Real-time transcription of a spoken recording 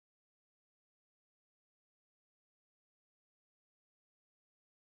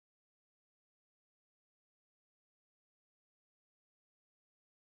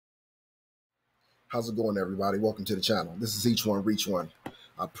How's it going, everybody? Welcome to the channel. This is Each One, Reach One.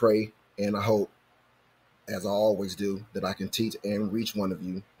 I pray and I hope, as I always do, that I can teach and reach one of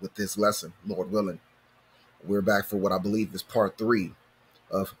you with this lesson, Lord willing. We're back for what I believe is part 3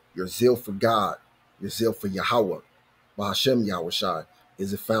 of Your Zeal for God, Your Zeal for Yahawah, by Hashem Yahawashi.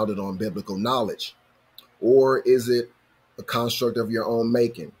 Is it founded on biblical knowledge? Or is it a construct of your own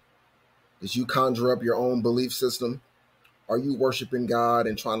making? Did you conjure up your own belief system? Are you worshiping God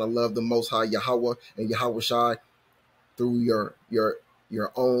and trying to love the Most High Yahawah and Yahawashi through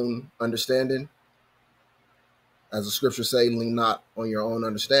your own understanding? As the scriptures say, lean not on your own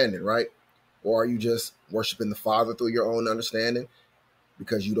understanding, right? Or are you just worshiping the Father through your own understanding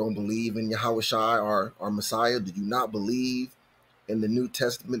because you don't believe in Yahawashi or Messiah? Do you not believe in the New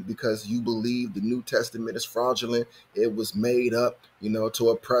Testament because you believe the New Testament is fraudulent? It was made up, to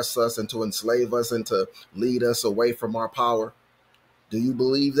oppress us and to enslave us and to lead us away from our power. Do you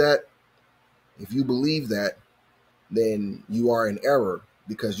believe that? If you believe that, then you are in error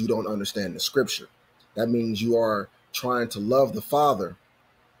because you don't understand the scripture. That means you are trying to love the Father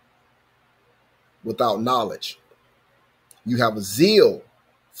without knowledge. You have a zeal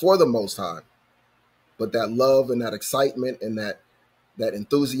for the Most High, but that love and that excitement and that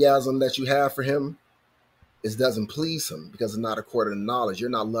enthusiasm that you have for him doesn't please him because it's not according to knowledge. You're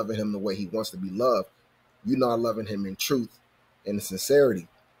not loving him the way he wants to be loved. You're not loving him in truth and in sincerity,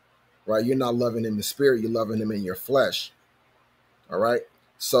 right? You're not loving him in spirit. You're loving him in your flesh. All right.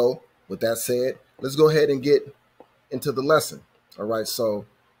 So with that said, let's go ahead and get into the lesson. All right. So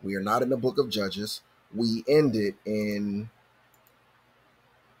we are not in the book of Judges. We ended in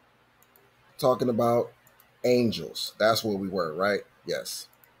talking about angels. That's where we were, right? Yes.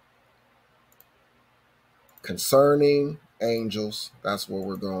 Concerning angels. That's where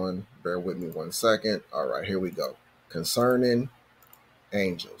we're going. Bear with me one second. All right, here we go. Concerning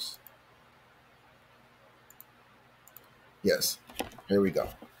angels. Yes, here we go.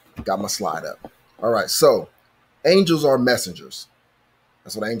 Got my slide up. All right, so angels are messengers.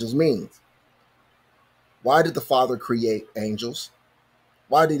 That's what angels means. Why did the Father create angels?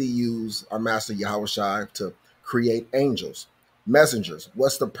 Why did he use our Master Yahawashi to create angels? Messengers.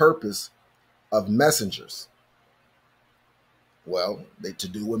 What's the purpose of messengers? Well, to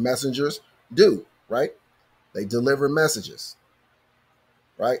do what messengers do, right? They deliver messages,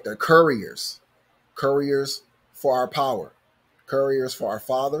 right? They're couriers. Couriers for our power. Couriers for our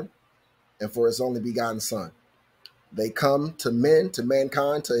Father and for his only begotten Son. They come to men, to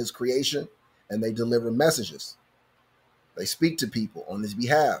mankind, to his creation, and they deliver messages. They speak to people on his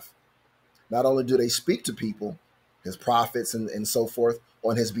behalf. Not only do they speak to people, his prophets and so forth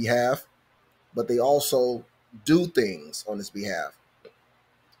on his behalf, but they also do things on his behalf,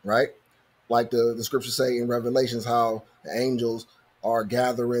 right? Like the scriptures say in Revelations, how the angels are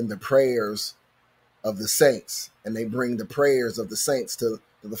gathering the prayers of the saints, and they bring the prayers of the saints to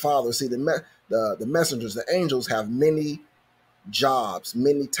the Father. See, the messengers, the angels, have many jobs,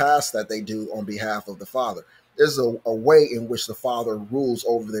 many tasks that they do on behalf of the Father. There's a way in which the Father rules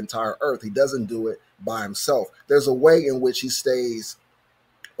over the entire earth. He doesn't do it by himself. There's a way in which he stays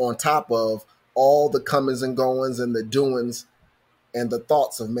on top of all the comings and goings and the doings and the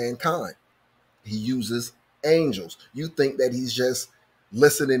thoughts of mankind. He uses angels. You think that he's just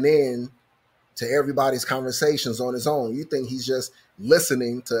listening in to everybody's conversations on his own. You think he's just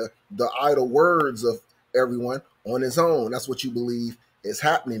listening to the idle words of everyone on his own. That's what you believe is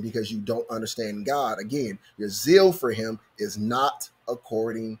happening because you don't understand God. Again, your zeal for him is not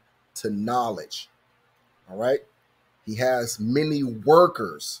according to knowledge. All right. He has many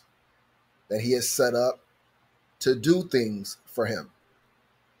workers that he has set up to do things for him.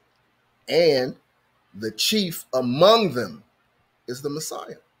 And the chief among them is the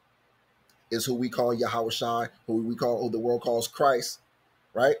Messiah, is who we call Yahawashi, who the world calls Christ,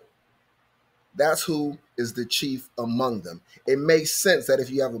 right? That's who is the chief among them. It makes sense that if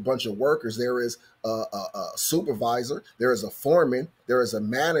you have a bunch of workers, there is a supervisor, there is a foreman, there is a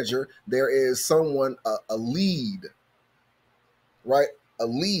manager, there is someone, a lead, right? A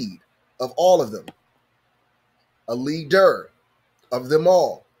lead of all of them, a leader of them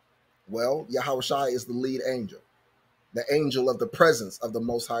all. Well, Yahawashi is the lead angel, the angel of the presence of the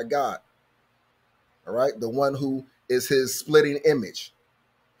Most High God. All right, the one who is his splitting image,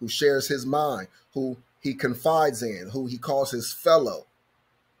 who shares his mind, who he confides in, who he calls his fellow,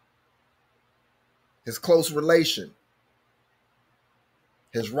 his close relation,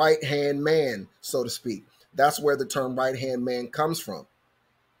 his right-hand man, so to speak. That's where the term right-hand man comes from.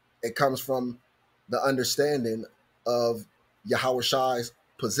 It comes from the understanding of Yahawashi's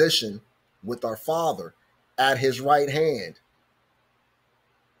position with our Father at his right hand.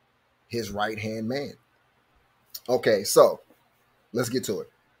 his right-hand man. Okay, so let's get to it.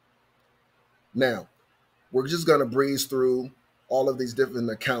 Now, we're just going to breeze through all of these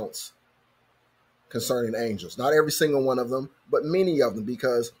different accounts concerning angels. Not every single one of them, but many of them,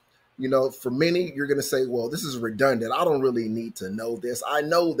 because, you know, for many, you're going to say, well, this is redundant. I don't really need to know this. I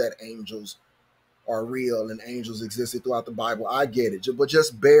know that angels are real and angels existed throughout the Bible. I get it, but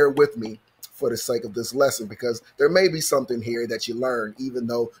just bear with me for the sake of this lesson, because there may be something here that you learn. Even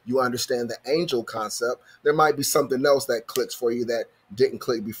though you understand the angel concept, there might be something else that clicks for you that didn't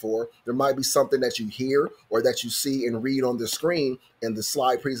click before. There might be something that you hear or that you see and read on the screen in the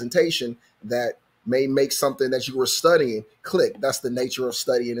slide presentation that may make something that you were studying click. That's the nature of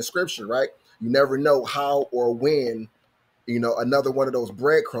studying the scripture, right? You never know how or when, you know, another one of those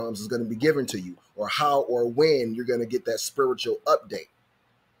breadcrumbs is going to be given to you, or how or when you're going to get that spiritual update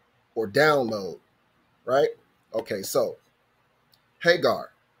or download, right? Okay, so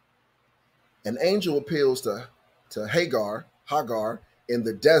Hagar. An angel appeals to Hagar in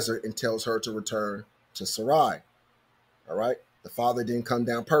the desert and tells her to return to Sarai. All right, the father didn't come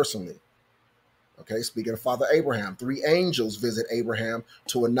down personally. Okay, speaking of Father Abraham, 3 angels visit Abraham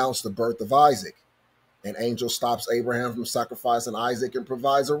to announce the birth of Isaac. An angel stops Abraham from sacrificing Isaac and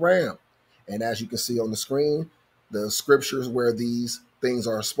provides a ram. And as you can see on the screen, the scriptures where these things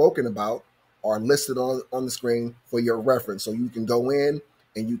are spoken about are listed on the screen for your reference. So you can go in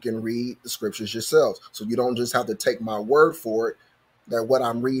and you can read the scriptures yourselves. So you don't just have to take my word for it, that what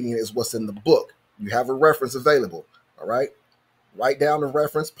I'm reading is what's in the book. You have a reference available, all right? Write down the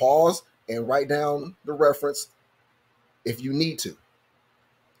reference, pause, and write down the reference if you need to.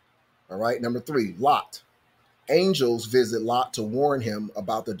 All right, number 3, Lot. Angels visit Lot to warn him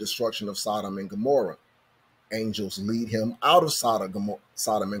about the destruction of Sodom and Gomorrah. Angels lead him out of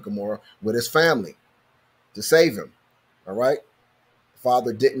Sodom and Gomorrah with his family to save him. All right.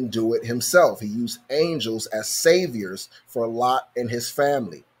 Father didn't do it himself. He used angels as saviors for Lot and his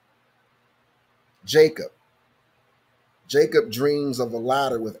family. Jacob. Jacob dreams of a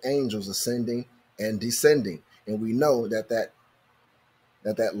ladder with angels ascending and descending. And we know that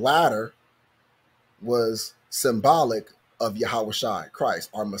ladder was symbolic of Yahawashi, Christ,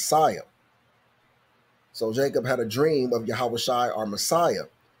 our Messiah. So Jacob had a dream of Yahawashi, our Messiah,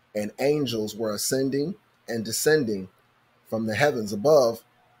 and angels were ascending and descending from the heavens above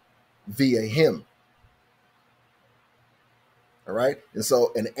via him. All right. And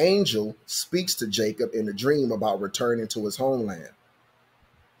so an angel speaks to Jacob in a dream about returning to his homeland.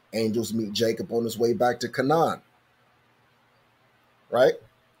 Angels meet Jacob on his way back to Canaan. Right.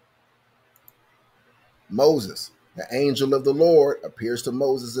 Moses, the angel of the Lord, appears to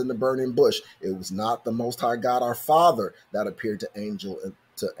Moses in the burning bush. It was not the Most High God, our Father, that appeared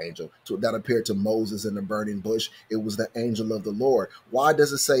that appeared to Moses in the burning bush. It was the angel of the Lord. Why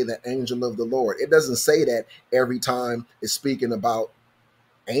does it say the angel of the Lord? It doesn't say that every time it's speaking about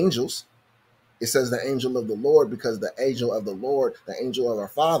angels. It says the angel of the Lord because the angel of the Lord, the angel of our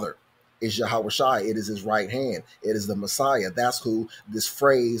Father, is Yahawashi. It is his right hand. It is the Messiah. That's who this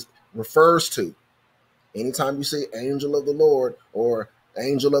phrase refers to. Anytime you say angel of the Lord or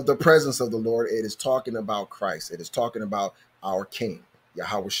angel of the presence of the Lord, it is talking about Christ. It is talking about our King,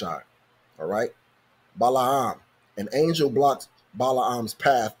 Yahawashi. All right. Balaam. An angel blocks Balaam's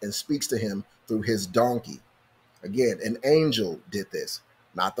path and speaks to him through his donkey. Again, an angel did this,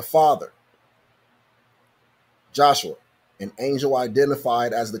 not the Father. Joshua. An angel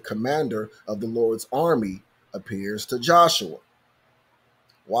identified as the commander of the Lord's army appears to Joshua.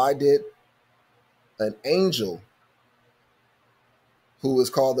 Why did an angel who is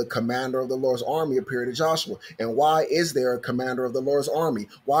called the commander of the Lord's army appear to Joshua? And why is there a commander of the Lord's army?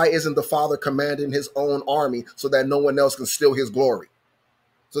 Why isn't the Father commanding his own army so that no one else can steal his glory?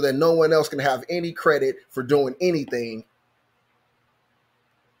 So that no one else can have any credit for doing anything?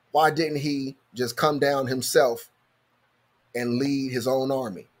 Why didn't he just come down himself and lead his own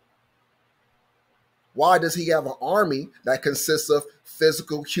army? Why does he have an army that consists of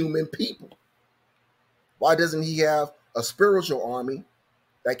physical human people? Why doesn't he have a spiritual army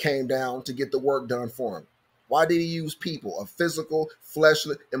that came down to get the work done for him? Why did he use people, a physical, flesh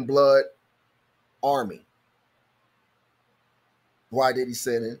and blood army? Why did he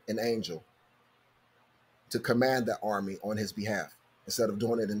send in an angel to command that army on his behalf instead of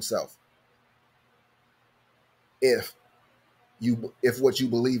doing it himself? If what you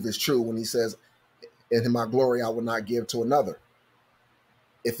believe is true when he says, in my glory I will not give to another.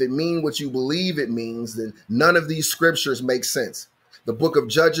 If it means what you believe it means, then none of these scriptures make sense. The book of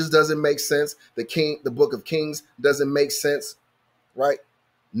Judges doesn't make sense. The book of Kings doesn't make sense, right?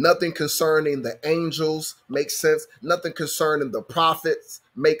 Nothing concerning the angels makes sense. Nothing concerning the prophets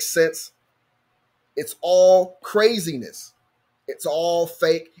makes sense. It's all craziness. It's all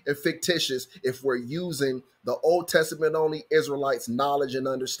fake and fictitious if we're using the Old Testament only Israelites' knowledge and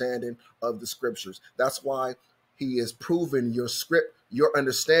understanding of the scriptures. That's why he is proving your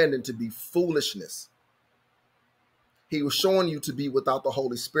understanding to be foolishness. He was showing you to be without the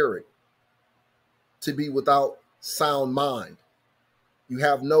Holy Spirit, to be without sound mind. You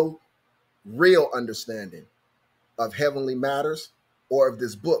have no real understanding of heavenly matters or of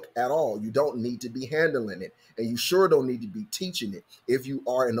this book at all. You don't need to be handling it. And you sure don't need to be teaching it if you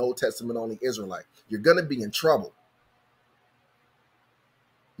are an Old Testament only Israelite. You're going to be in trouble.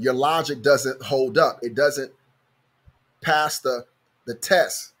 Your logic doesn't hold up. It doesn't pass the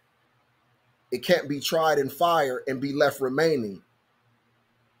test. It can't be tried in fire and be left remaining.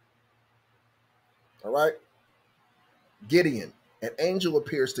 All right? Gideon. An angel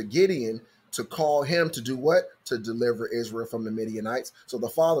appears to Gideon to call him to do what? To deliver Israel from the Midianites. So the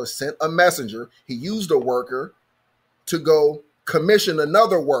father sent a messenger. He used a worker to go commission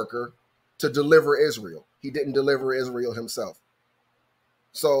another worker to deliver Israel. He didn't deliver Israel himself.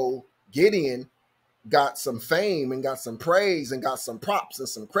 So Gideon got some fame and got some praise and got some props and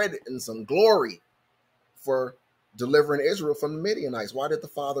some credit and some glory for delivering Israel from the Midianites. Why did the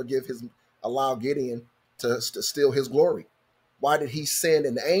father allow Gideon to steal his glory? Why did he send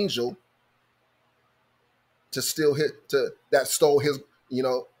an angel to steal that stole his,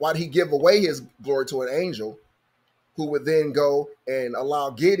 why did he give away his glory to an angel who would then go and allow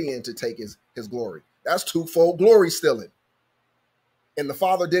Gideon to take his glory? That's twofold glory stealing. And the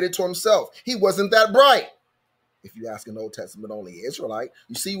father did it to himself. He wasn't that bright. If you ask an Old Testament only Israelite,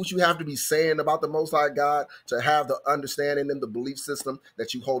 you see what you have to be saying about the Most High God to have the understanding and the belief system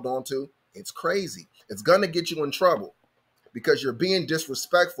that you hold on to. It's crazy. It's going to get you in trouble because you're being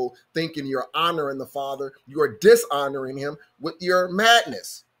disrespectful, thinking you're honoring the Father. You are dishonoring him with your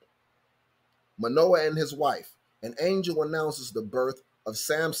madness. Manoah and his wife. An angel announces the birth of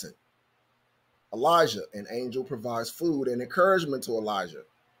Samson. Elijah, an angel provides food and encouragement to Elijah.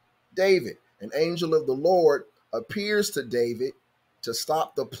 David, an angel of the Lord, appears to David to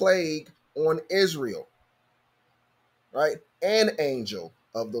stop the plague on Israel. Right? An angel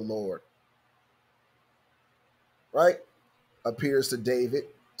of the Lord, right, appears to David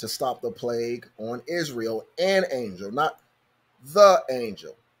to stop the plague on Israel. An angel, not the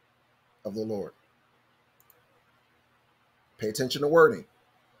angel of the Lord. Pay attention to wording.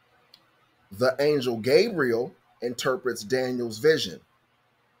 The angel Gabriel interprets Daniel's vision.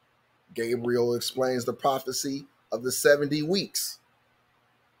 Gabriel explains the prophecy of the 70 weeks.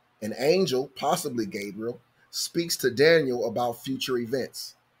 An angel, possibly Gabriel, speaks to Daniel about future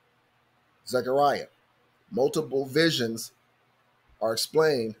events. Zechariah. Multiple visions are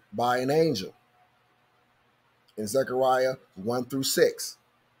explained by an angel. In Zechariah 1 through 6,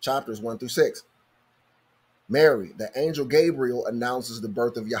 chapters 1 through 6. Mary, the angel Gabriel announces the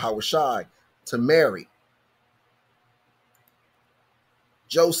birth of Yahawashi to Mary.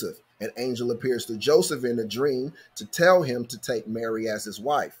 Joseph, an angel appears to Joseph in a dream to tell him to take Mary as his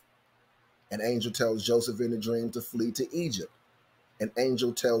wife. An angel tells Joseph in a dream to flee to Egypt. An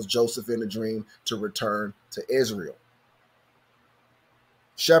angel tells Joseph in a dream to return to Israel.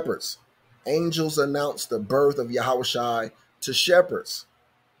 Shepherds. Angels announce the birth of Yahawashi to shepherds.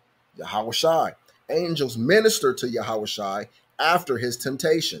 Yahawashi. Angels minister to Yahawashi after his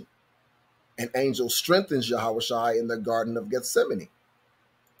temptation. An angel strengthens Yahawashi in the Garden of Gethsemane.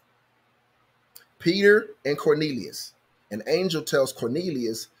 Peter and Cornelius. An angel tells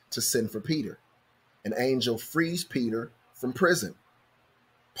Cornelius to send for Peter. An angel frees Peter from prison.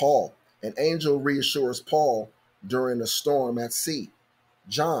 Paul. An angel reassures Paul during a storm at sea.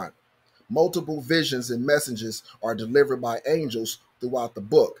 John. Multiple visions and messages are delivered by angels throughout the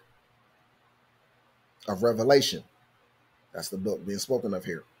book of Revelation. That's the book being spoken of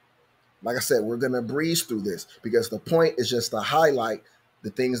here. Like I said, we're going to breeze through this because the point is just to highlight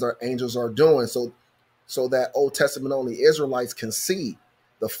the things that angels are doing so that Old Testament only Israelites can see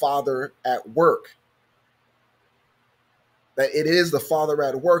the Father at work. That it is the Father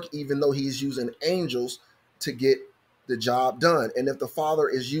at work, even though he's using angels to get the job done. And if the Father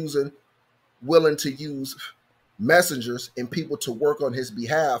is willing to use messengers and people to work on his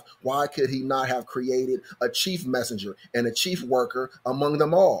behalf, why could he not have created a chief messenger and a chief worker among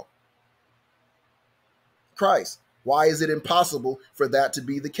them all? Christ. Why is it impossible for that to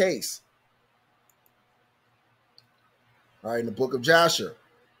be the case? All right, in the book of Jasher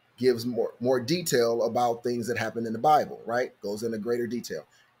gives more detail about things that happened in the Bible, right? Goes into greater detail.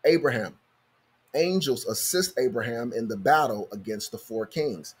 Abraham. Angels assist Abraham in the battle against the four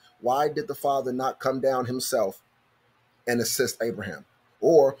kings. Why did the Father not come down himself and assist Abraham?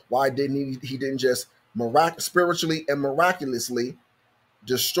 Or why didn't he didn't just spiritually and miraculously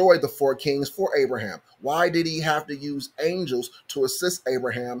destroy the four kings for Abraham? Why did he have to use angels to assist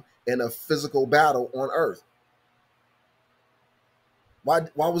Abraham in a physical battle on earth? Why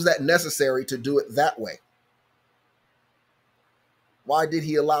was that necessary to do it that way? Why did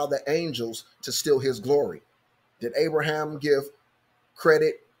he allow the angels to steal his glory? Did Abraham give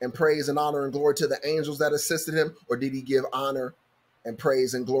credit and praise and honor and glory to the angels that assisted him? Or did he give honor and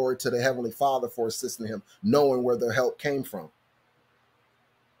praise and glory to the Heavenly Father for assisting him, knowing where their help came from?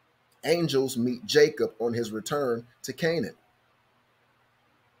 Angels meet Jacob on his return to Canaan.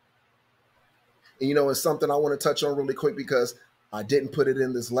 And you know, it's something I want to touch on really quick because I didn't put it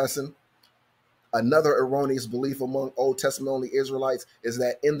in this lesson. Another erroneous belief among Old Testament only Israelites is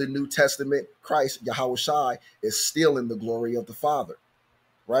that in the New Testament, Christ, Yahawashi, is stealing the glory of the Father,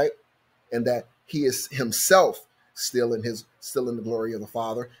 right? And that he is himself still in the glory of the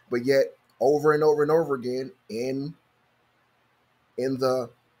Father. But yet, over and over and over again in the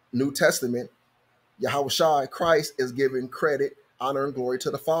New Testament, Yahawashi, Christ, is giving credit, honor, and glory to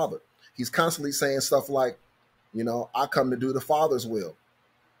the Father. He's constantly saying stuff like, you know, I come to do the Father's will,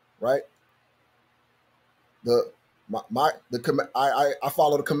 right? I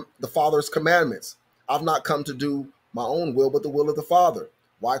follow the Father's commandments. I've not come to do my own will, but the will of the Father.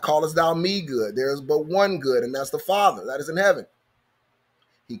 Why callest thou me good? There is but one good, and that's the Father that is in heaven.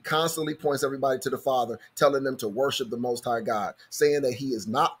 He constantly points everybody to the Father, telling them to worship the Most High God, saying that he is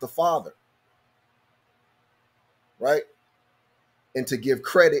not the Father, right? And to give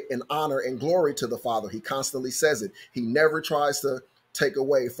credit and honor and glory to the Father. He constantly says it. He never tries to take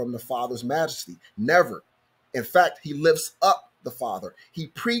away from the Father's majesty. Never. In fact, he lifts up the Father. He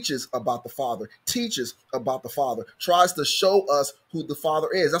preaches about the Father, teaches about the Father, tries to show us who the Father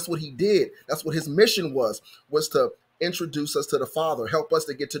is. That's what he did. That's what his mission was to introduce us to the Father, help us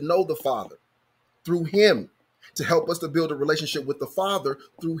to get to know the Father through him, to help us to build a relationship with the Father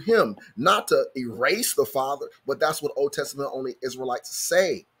through him, not to erase the Father, but that's what Old Testament only Israelites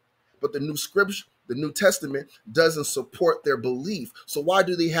say. But the New Testament doesn't support their belief. So why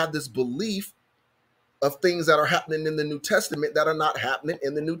do they have this belief of things that are happening in the New Testament that are not happening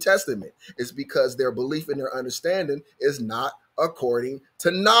in the New Testament? It's because their belief and their understanding is not according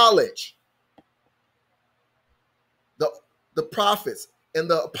to knowledge. The prophets and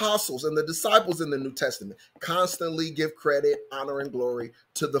the apostles and the disciples in the New Testament constantly give credit, honor, and glory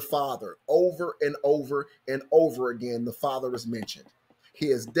to the Father. Over and over and over again, the Father is mentioned. He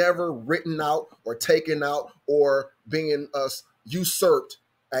is never written out or taken out or being usurped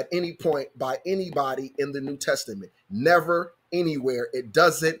at any point by anybody in the New Testament. Never, anywhere. It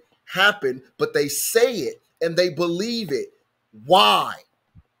doesn't happen, but they say it and they believe it. Why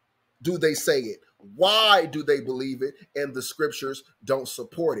do they say it? Why do they believe it? And the scriptures don't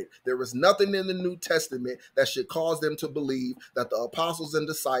support it. There is nothing in the New Testament that should cause them to believe that the apostles and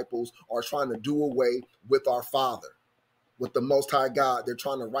disciples are trying to do away with our Father, with the Most High God. They're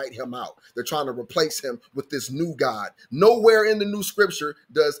trying to write him out. They're trying to replace him with this new God. Nowhere in the new scripture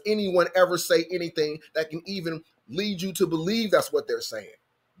does anyone ever say anything that can even lead you to believe that's what they're saying.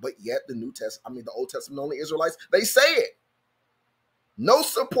 But yet the Old Testament only Israelites, they say it. No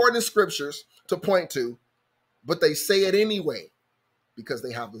supporting scriptures to point to, but they say it anyway because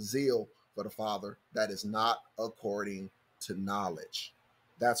they have a zeal for the Father that is not according to knowledge.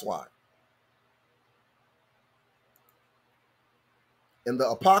 That's why. In the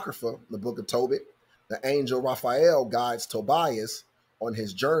Apocrypha, the book of Tobit, the angel Raphael guides Tobias on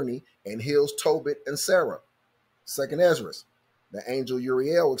his journey and heals Tobit and Sarah. Second Ezra, the angel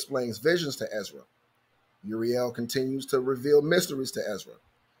Uriel explains visions to Ezra. Uriel continues to reveal mysteries to Ezra.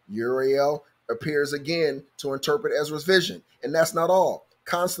 Uriel appears again to interpret Ezra's vision. And that's not all.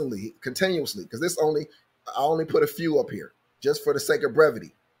 Constantly, continuously, because I only put a few up here just for the sake of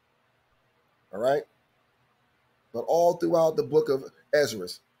brevity. All right? But all throughout the book of Ezra,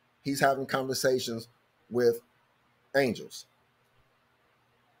 he's having conversations with angels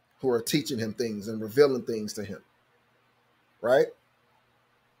who are teaching him things and revealing things to him. Right?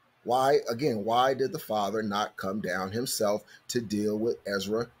 Why did the Father not come down himself to deal with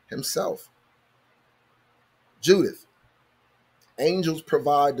Ezra himself? Judith, angels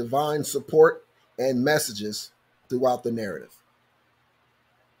provide divine support and messages throughout the narrative.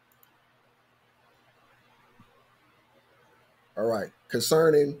 All right,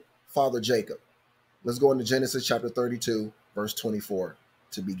 concerning Father Jacob, let's go into Genesis chapter 32, verse 24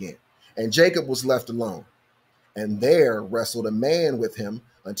 to begin. And Jacob was left alone, And there wrestled a man with him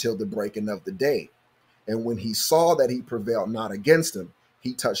until the breaking of the day. And when he saw that he prevailed not against him,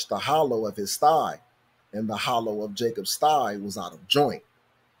 he touched the hollow of his thigh, and the hollow of Jacob's thigh was out of joint,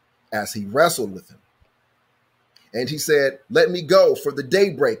 as he wrestled with him. And he said, Let me go, for the day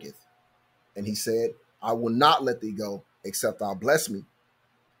breaketh. And he said, I will not let thee go, except thou bless me.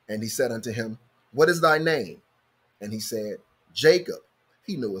 And he said unto him, What is thy name? And he said, Jacob.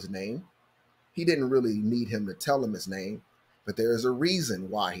 He knew his name. He didn't really need him to tell him his name, but there is a reason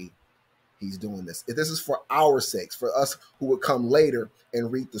why he's doing this. This is for our sakes, for us who would come later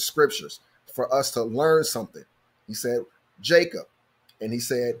and read the scriptures, for us to learn something. He said, Jacob. And he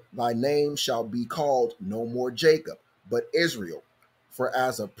said, Thy name shall be called no more Jacob, but Israel. For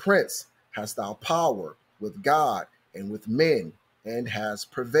as a prince hast thou power with God and with men, and has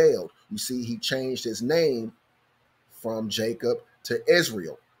prevailed. You see, he changed his name from Jacob to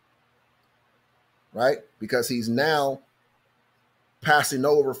Israel, right? Because he's now passing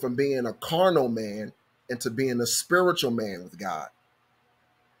over from being a carnal man into being a spiritual man with God.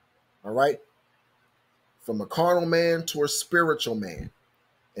 All right? From a carnal man to a spiritual man.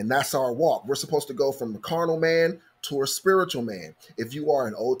 And that's our walk. We're supposed to go from the carnal man to a spiritual man. If you are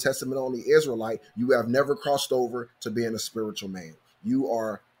an Old Testament only Israelite, you have never crossed over to being a spiritual man. You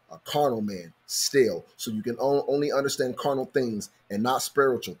are a carnal man still. So you can only understand carnal things and not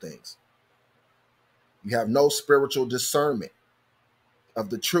spiritual things. You have no spiritual discernment of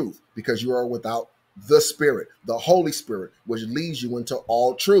the truth because you are without the Spirit, the Holy Spirit, which leads you into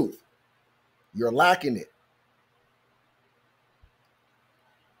all truth. You're lacking it.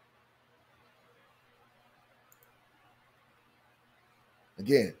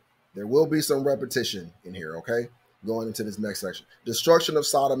 Again, there will be some repetition in here, okay? Going into this next section. Destruction of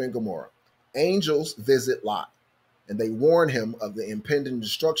Sodom and Gomorrah. Angels visit Lot, and they warn him of the impending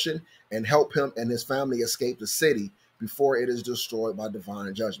destruction and help him and his family escape the city before it is destroyed by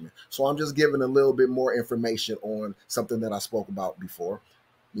divine judgment. So I'm just giving a little bit more information on something that I spoke about before,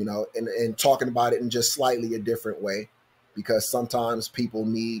 you know, and talking about it in just slightly a different way, because sometimes people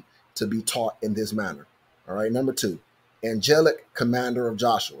need to be taught in this manner. All right, number 2. Angelic commander of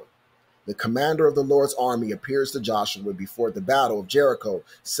Joshua. The commander of the Lord's army appears to Joshua before the battle of Jericho,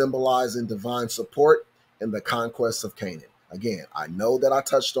 symbolizing divine support in the conquest of Canaan. Again, I know that I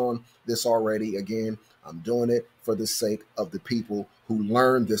touched on this already. Again, I'm doing it for the sake of the people who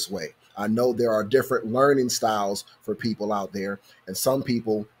learn this way. I know there are different learning styles for people out there, and some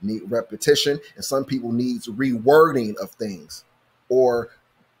people need repetition, and some people need rewording of things, or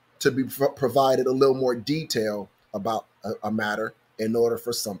to be provided a little more detail about a matter in order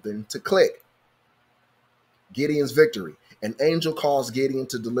for something to click. Gideon's victory. An angel caused Gideon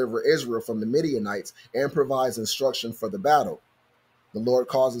to deliver Israel from the Midianites and provides instruction for the battle. The Lord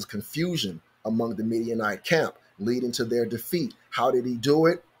causes confusion among the Midianite camp, leading to their defeat. How did he do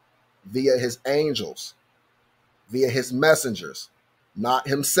it? Via his angels, via his messengers, not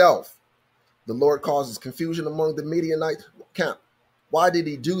himself. The Lord causes confusion among the Midianite camp. Why did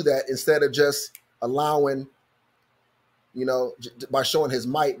he do that instead of just allowing, you know, by showing his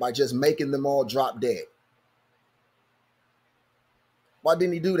might, by just making them all drop dead? Why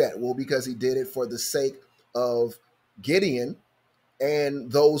didn't he do that? Well, because he did it for the sake of Gideon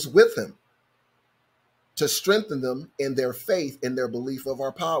and those with him, to strengthen them in their faith, in their belief of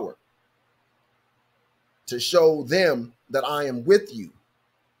our power, to show them that I am with you.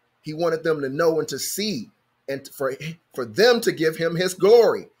 He wanted them to know and to see, and for them to give him his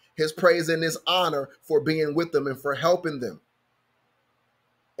glory, his praise and his honor for being with them and for helping them.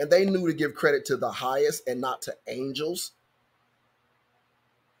 And they knew to give credit to the highest and not to angels.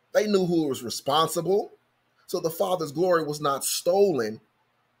 They knew who was responsible. So the Father's glory was not stolen,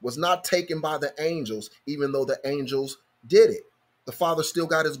 was not taken by the angels, even though the angels did it. The Father still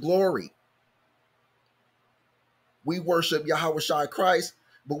got his glory. We worship Yahawashi Christ,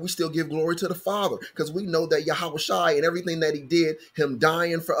 but we still give glory to the Father, because we know that Yahawashi and everything that he did, him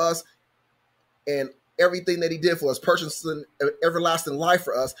dying for us and everything that he did for us, purchasing everlasting life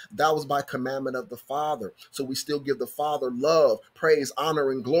for us, that was by commandment of the Father. So we still give the Father love, praise,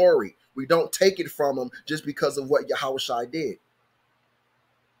 honor, and glory. We don't take it from him just because of what Yahawashi did.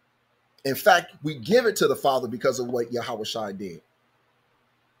 In fact, we give it to the Father because of what Yahawashi did.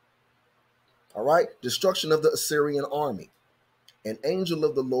 All right, destruction of the Assyrian army. An angel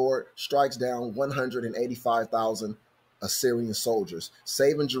of the Lord strikes down 185,000 Assyrian soldiers,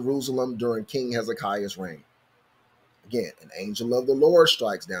 saving Jerusalem during King Hezekiah's reign. Again, an angel of the Lord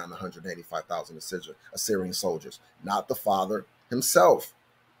strikes down 185,000 Assyrian soldiers, not the Father himself.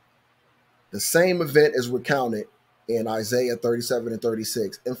 The same event is recounted in Isaiah 37 and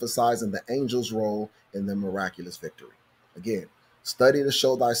 36, emphasizing the angel's role in the miraculous victory. Again, study to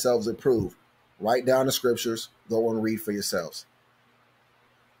show thyself approved. Write down the scriptures. Go and read for yourselves.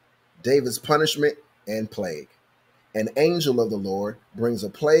 David's punishment and plague. An angel of the Lord brings a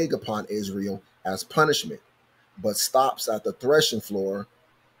plague upon Israel as punishment, but stops at the threshing floor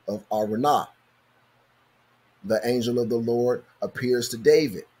of Araunah. The angel of the Lord appears to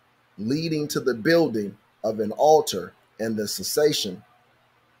David, leading to the building of an altar and the cessation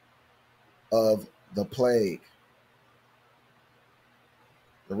of the plague.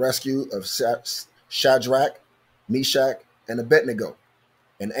 The rescue of Shadrach, Meshach, and Abednego.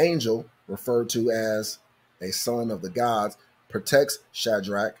 An angel, referred to as a son of the gods, protects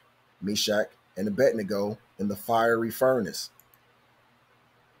Shadrach, Meshach, and Abednego in the fiery furnace.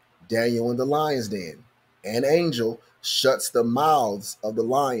 Daniel in the lion's den. An angel shuts the mouths of the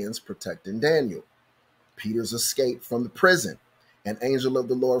lions, protecting Daniel. Peter's escape from the prison. An angel of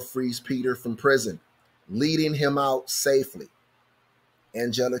the Lord frees Peter from prison, leading him out safely.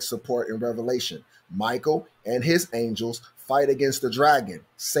 Angelic support in Revelation. Michael and his angels fight against the dragon,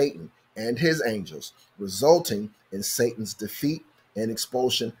 Satan, and his angels, resulting in Satan's defeat and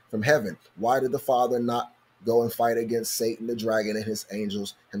expulsion from heaven. Why did the Father not go and fight against Satan, the dragon, and his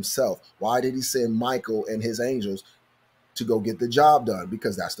angels himself? Why did he send Michael and his angels to go get the job done?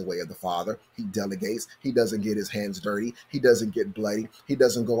 Because that's the way of the Father. He delegates. He doesn't get his hands dirty. He doesn't get bloody. He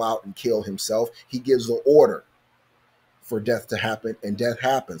doesn't go out and kill himself. He gives the order for death to happen, and death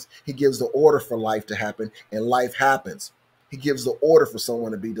happens. He gives the order for life to happen, and life happens. He gives the order for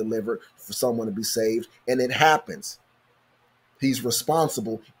someone to be delivered, for someone to be saved, and it happens. He's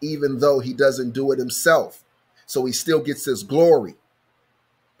responsible even though he doesn't do it himself. So he still gets his glory,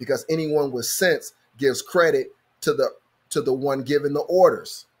 because anyone with sense gives credit to the one giving the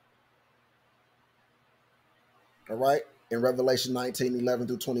orders. All right? In Revelation 19, 11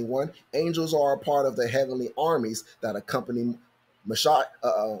 through 21, angels are a part of the heavenly armies that accompany Hamashiach,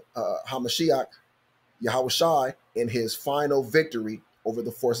 Yahawashi, in his final victory over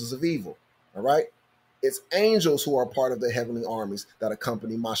the forces of evil. All right? It's angels who are part of the heavenly armies that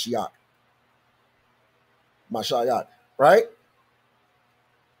accompany Mashiach, right?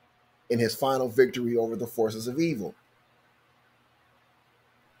 In his final victory over the forces of evil.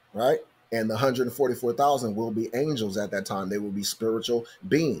 Right? And the 144,000 will be angels at that time. They will be spiritual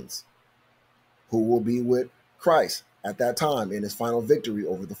beings who will be with Christ at that time in his final victory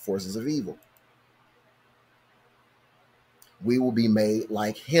over the forces of evil. We will be made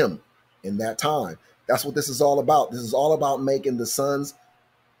like him in that time. That's what this is all about. This is all about making the sons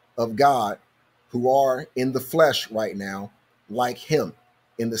of God who are in the flesh right now like him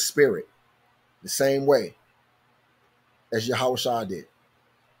in the spirit, the same way as Yahawashi did.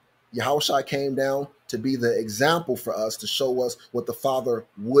 Yahawashi came down to be the example for us, to show us what the Father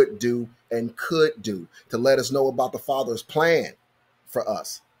would do and could do, to let us know about the Father's plan for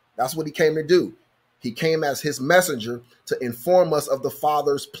us. That's what he came to do. He came as his messenger to inform us of the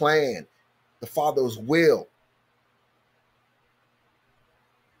Father's plan, the Father's will.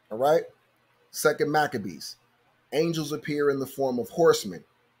 All right? Second Maccabees. Angels appear in the form of horsemen,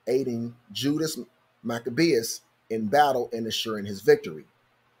 aiding Judas Maccabeus in battle and assuring his victory.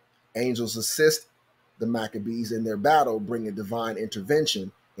 Angels assist the Maccabees in their battle, bringing divine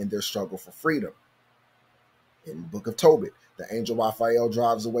intervention in their struggle for freedom. In the book of Tobit, the angel Raphael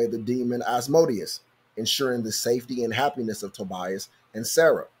drives away the demon Asmodeus, ensuring the safety and happiness of Tobias and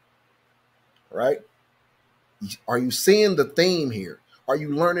Sarah. Right? Are you seeing the theme here? Are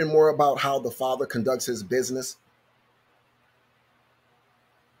you learning more about how the Father conducts his business?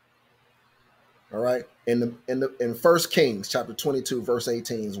 All right. In 1 Kings chapter 22, verse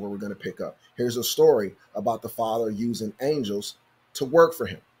 18 is where we're going to pick up. Here's a story about the Father using angels to work for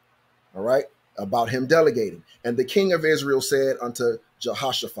him. All right. About him delegating. And the king of Israel said unto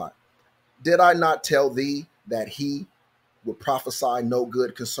Jehoshaphat, did I not tell thee that he would prophesy no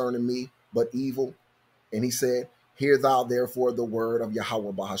good concerning me, but evil? And he said, hear thou therefore the word of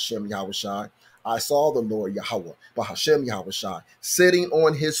Yahawah Bahashem Yahawashi. I saw the Lord Yahawah Bahashem Yahawashi sitting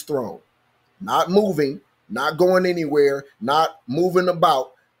on his throne, not moving, not going anywhere, not moving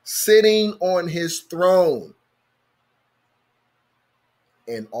about, sitting on his throne,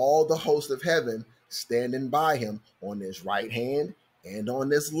 and all the host of heaven standing by him on his right hand and on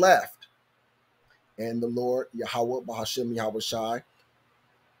his left. And the Lord Yahawah Bahashem Yahawashi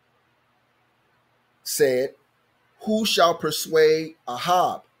said, who shall persuade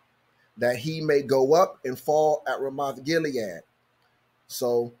Ahab that he may go up and fall at Ramoth Gilead?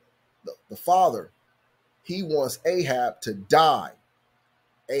 So the Father, he wants Ahab to die.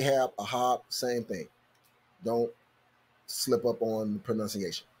 Ahab, Ahab, same thing. Don't slip up on the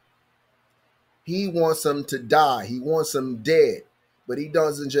pronunciation. He wants them to die. He wants them dead. But he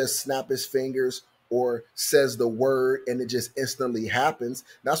doesn't just snap his fingers or says the word and it just instantly happens.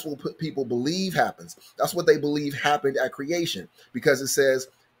 That's what people believe happens. That's what they believe happened at creation, because it says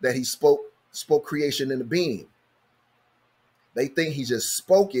that he spoke creation into being. They think he just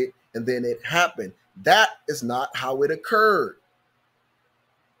spoke it and then it happened. That is not how it occurred.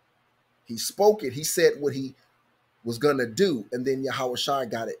 He spoke it. He said what he was going to do, and then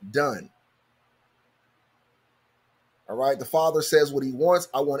Yahawashi got it done. All right. The Father says what he wants.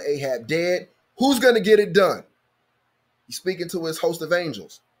 I want Ahab dead. Who's going to get it done? He's speaking to his host of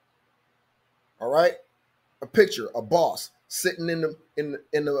angels. All right. A picture, a boss sitting in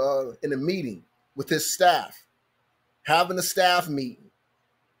the meeting with his staff, having a staff meeting,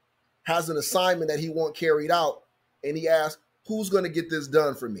 has an assignment that he wants carried out, and he asks, who's going to get this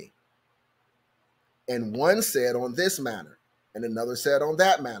done for me? And one said on this manner, and another said on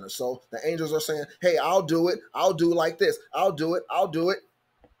that manner. So the angels are saying, hey, I'll do it. I'll do like this. I'll do it. I'll do it.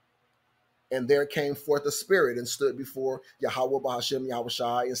 And there came forth a spirit and stood before Yahawah Bahashem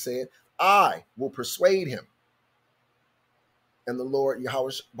Yahawashi and said, I will persuade him. And the Lord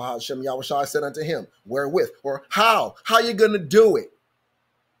Yahawah Bahashem Yahawashi said unto him, wherewith, or how you going to do it?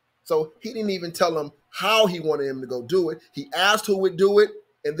 So he didn't even tell him how he wanted him to go do it. He asked who would do it.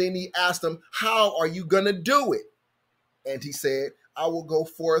 And then he asked him, how are you going to do it? And he said, I will go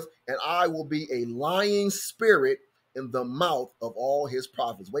forth and I will be a lying spirit in the mouth of all his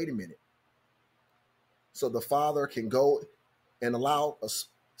prophets. Wait a minute. So the Father can go and allow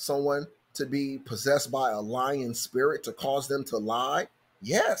someone to be possessed by a lying spirit to cause them to lie?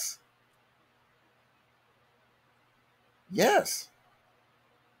 Yes. Yes.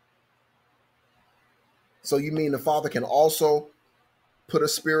 So you mean the Father can also put a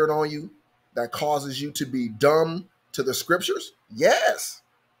spirit on you that causes you to be dumb to the scriptures? Yes.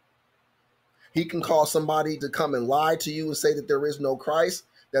 He can cause somebody to come and lie to you and say that there is no Christ,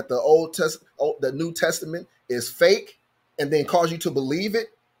 that the New Testament is fake, and then cause you to believe it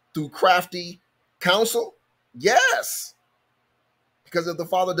through crafty counsel? Yes. Because if the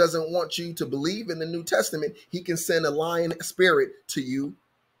Father doesn't want you to believe in the New Testament, he can send a lying spirit to you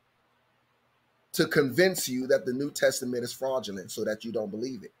to convince you that the New Testament is fraudulent so that you don't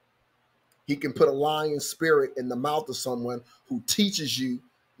believe it. He can put a lying spirit in the mouth of someone who teaches you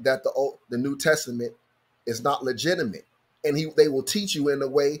that the New Testament is not legitimate. And they will teach you in a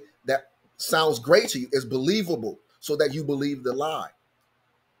way that sounds great to you, is believable, so that you believe the lie.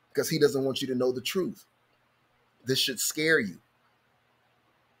 Because he doesn't want you to know the truth. This should scare you.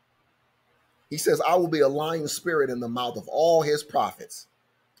 He says, I will be a lying spirit in the mouth of all his prophets.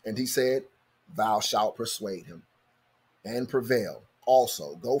 And he said, thou shalt persuade him and prevail.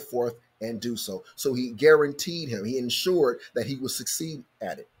 Also, go forth and do so. So he guaranteed him. He ensured that he would succeed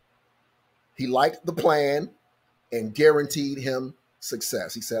at it. He liked the plan and guaranteed him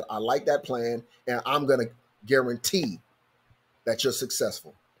success. He said, I like that plan, and I'm going to guarantee that you're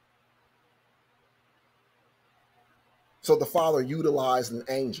successful. So the Father utilized an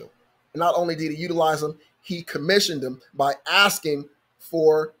angel. And not only did he utilize him, he commissioned him by asking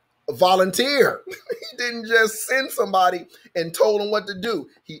for a volunteer. He didn't just send somebody and told them what to do.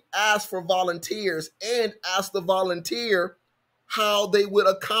 He asked for volunteers and asked the volunteer how they would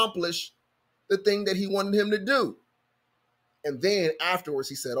accomplish the thing that he wanted him to do. And then afterwards,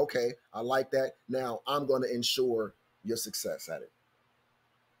 he said, okay, I like that. Now I'm going to ensure your success at it.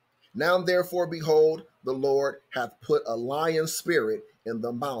 Now, therefore, behold, the Lord hath put a lion spirit in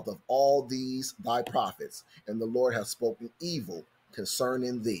the mouth of all these thy prophets, and the Lord hath spoken evil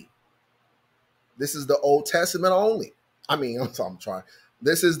concerning thee. This is the Old Testament only.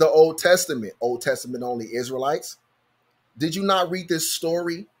 This is the Old Testament only, Israelites. Did you not read this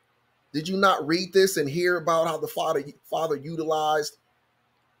story? Did you not read this and hear about how the Father utilized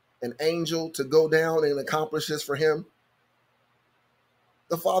an angel to go down and accomplish this for him?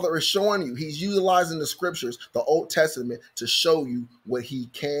 The Father is showing you. He's utilizing the scriptures, the Old Testament, to show you what he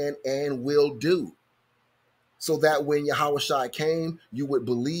can and will do. So that when Yahawashi came, you would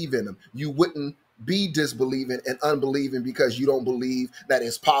believe in him. You wouldn't be disbelieving and unbelieving because you don't believe that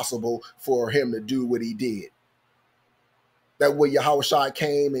it's possible for him to do what he did. That what Yahawashi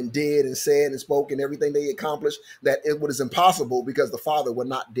came and did and said and spoke and everything they accomplished, that it was impossible because the Father would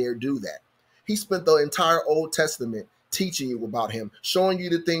not dare do that. He spent the entire Old Testament teaching you about him, showing you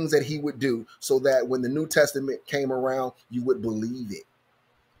the things that he would do so that when the New Testament came around, you would believe it.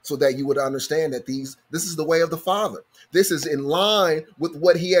 So that you would understand that this is the way of the Father. This is in line with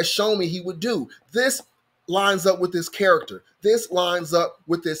what he has shown me he would do. This lines up with his character. This lines up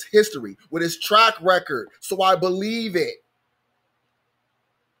with his history, with his track record. So I believe it.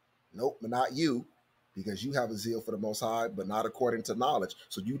 Nope, but not you, because you have a zeal for the Most High, but not according to knowledge.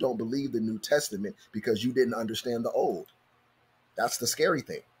 So you don't believe the New Testament because you didn't understand the Old. That's the scary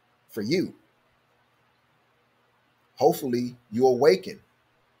thing for you. Hopefully you awaken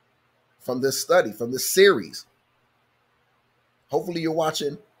from this study, from this series. Hopefully you're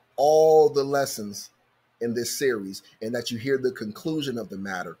watching all the lessons in this series and that you hear the conclusion of the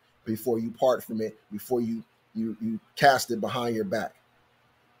matter before you part from it, before you cast it behind your back.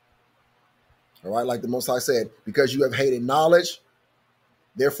 All right, like the Most High said, because you have hated knowledge,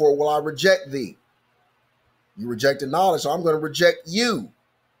 therefore will I reject thee. You rejected knowledge, so I'm going to reject you.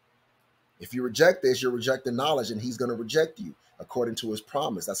 If you reject this, you're rejecting knowledge, and he's going to reject you according to his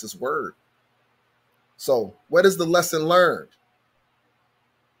promise. That's his word. So what is the lesson learned?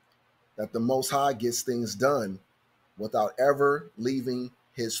 That the Most High gets things done without ever leaving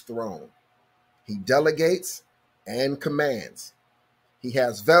his throne. He delegates and commands. He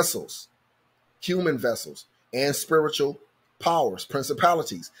has vessels, human vessels, and spiritual powers,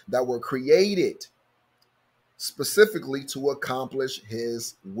 principalities that were created specifically to accomplish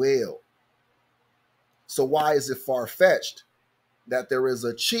his will. So why is it far-fetched that there is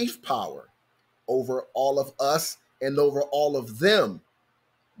a chief power over all of us and over all of them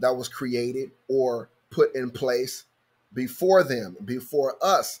that was created or put in place before them, before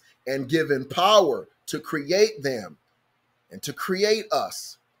us, and given power to create them and to create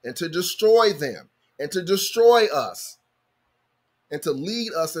us and to destroy them and to destroy us and to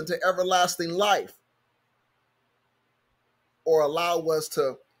lead us into everlasting life or allow us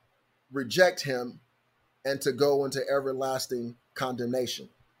to reject him and to go into everlasting condemnation?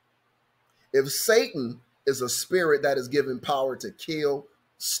 If Satan is a spirit that is given power to kill,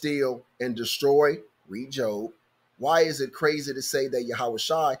 steal, and destroy, read Job, why is it crazy to say that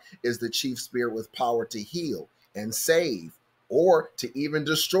Yahawashi is the chief spirit with power to heal and save or to even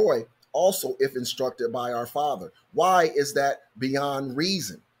destroy, also if instructed by our Father? Why is that beyond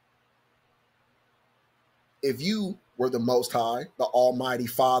reason? If you were the Most High, the Almighty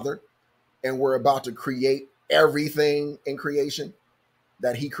Father, and we're about to create everything in creation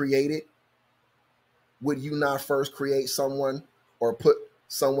that he created, would you not first create someone or put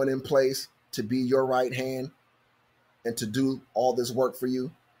someone in place to be your right hand and to do all this work for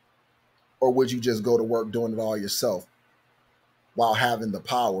you? Or would you just go to work doing it all yourself while having the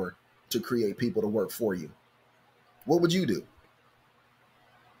power to create people to work for you? What would you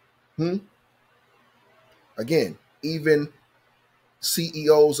do? Again, even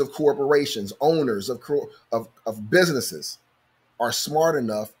CEOs of corporations, owners of businesses are smart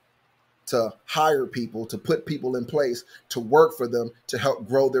enough to hire people, to put people in place to work for them, to help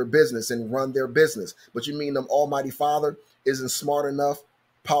grow their business and run their business. But you mean the Almighty Father isn't smart enough,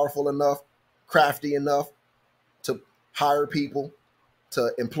 powerful enough, crafty enough to hire people,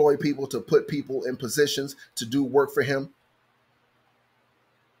 to employ people, to put people in positions to do work for him,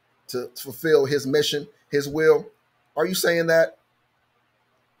 to fulfill his mission, his will? Are you saying that?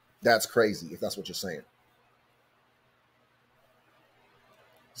 That's crazy if that's what you're saying.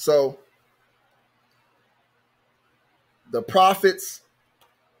 So the prophets,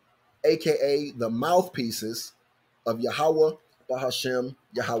 aka the mouthpieces of Yahawah, Bahashem,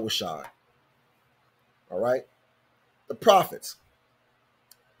 Yahawashi. All right? The prophets.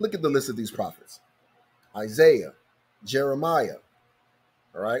 Look at the list of these prophets. Isaiah, Jeremiah.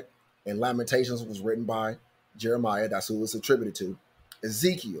 All right? And Lamentations was written by Jeremiah. That's who it's attributed to.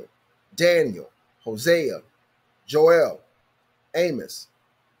 Ezekiel, Daniel, Hosea, Joel, Amos,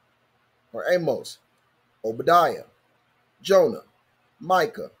 Obadiah, Jonah,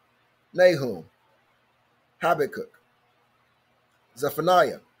 Micah, Nahum, Habakkuk,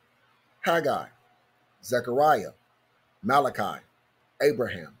 Zephaniah, Haggai, Zechariah, Malachi,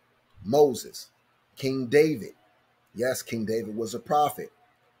 Abraham, Moses, King David. Yes, King David was a prophet.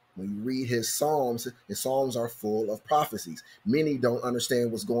 When you read his Psalms are full of prophecies. Many don't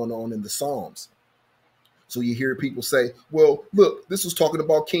understand what's going on in the Psalms. So you hear people say, well, look, this was talking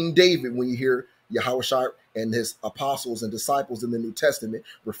about King David, when you hear Yahawashi and his apostles and disciples in the New Testament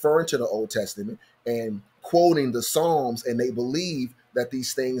referring to the Old Testament and quoting the Psalms, and they believe that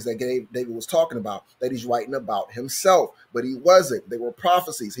these things that David was talking about, that he's writing about himself, but he wasn't. They were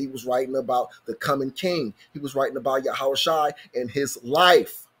prophecies. He was writing about the coming king. He was writing about Yahawashi and his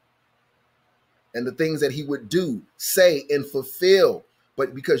life and the things that he would do, say, and fulfill.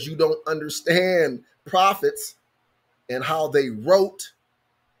 But because you don't understand prophets and how they wrote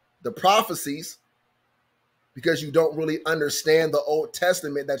the prophecies, because you don't really understand the Old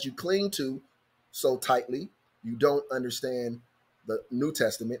Testament that you cling to so tightly, you don't understand the New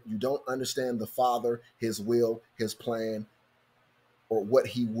Testament, you don't understand the Father, his will, his plan, or what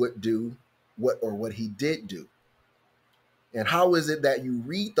he would do, what he did do. And how is it that you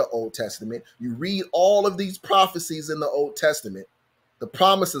read the Old Testament, you read all of these prophecies in the Old Testament, the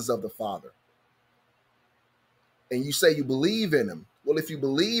promises of the Father, and you say you believe in him? Well, if you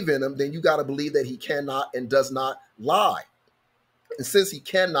believe in him, then you got to believe that he cannot and does not lie. And since he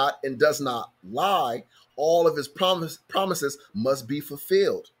cannot and does not lie, all of his promises must be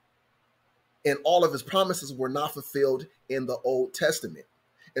fulfilled. And all of his promises were not fulfilled in the Old Testament.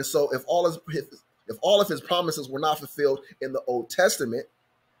 And so if all of his promises were not fulfilled in the Old Testament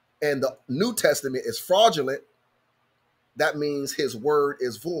and the New Testament is fraudulent, that means his word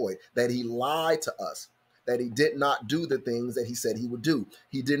is void, that he lied to us, that he did not do the things that he said he would do.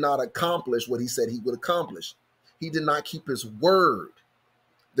 He did not accomplish what he said he would accomplish. He did not keep his word.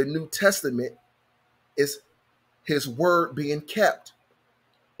 The New Testament is his word being kept.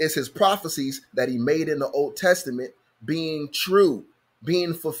 It's his prophecies that he made in the Old Testament being true,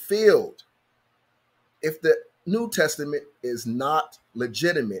 being fulfilled. If the New Testament is not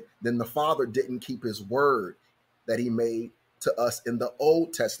legitimate, then the Father didn't keep his word that he made to us in the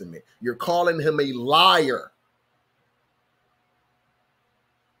Old Testament. You're calling him a liar.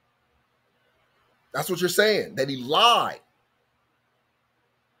 That's what you're saying, that he lied.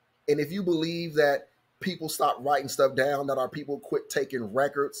 And if you believe that people stopped writing stuff down, that our people quit taking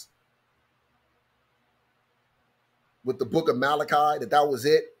records with the book of Malachi, that was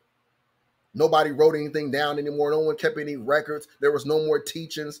it. Nobody wrote anything down anymore. No one kept any records. There was no more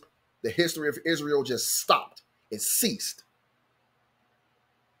teachings. The history of Israel just stopped. It ceased.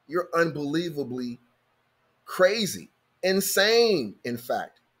 You're unbelievably crazy, insane, in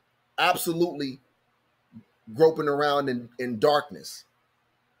fact, absolutely groping around in darkness.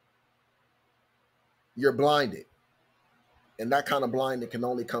 You're blinded. And that kind of blinding can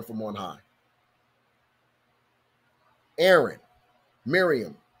only come from on high. Aaron,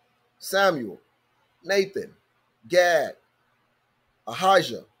 Miriam, Samuel, Nathan, Gad,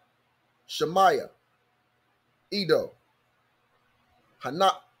 Ahijah, Shemaiah, Edo,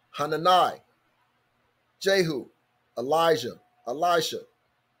 Hanani, Jehu, Elijah, Elisha,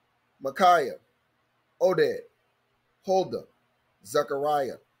 Micaiah, Oded, Huldah,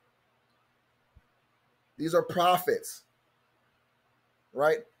 Zechariah. These are prophets,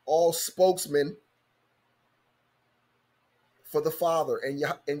 right? All spokesmen for the Father and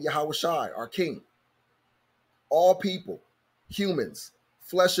Yahawashi, our King. All people, humans,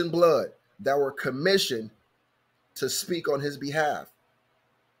 flesh and blood, that were commissioned to speak on his behalf,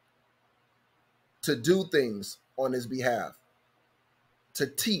 to do things on his behalf, to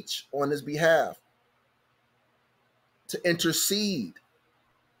teach on his behalf, to intercede,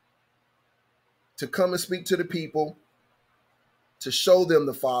 to come and speak to the people, to show them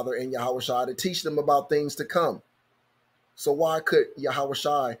the Father and Yahawashi, to teach them about things to come. So why could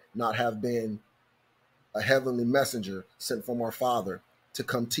Yahawashi not have been a heavenly messenger sent from our Father to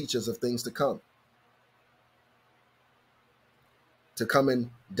come teach us of things to come? To come and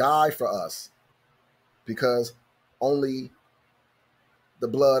die for us, because only the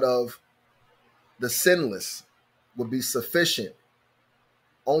blood of the sinless would be sufficient.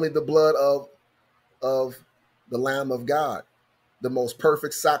 Only the blood of the Lamb of God, the most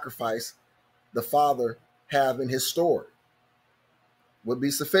perfect sacrifice the Father have in his store, would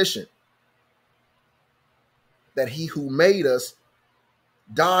be sufficient. That he who made us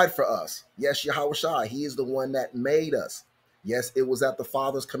died for us. Yes, Yahawashi, he is the one that made us. Yes, it was at the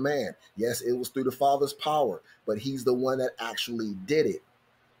Father's command. Yes, it was through the Father's power, but he's the one that actually did it.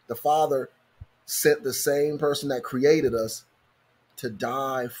 The Father sent the same person that created us to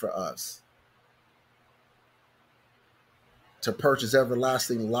die for us, to purchase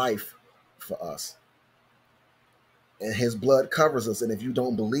everlasting life for us. And his blood covers us. And if you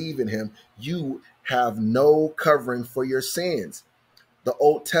don't believe in him, you have no covering for your sins. The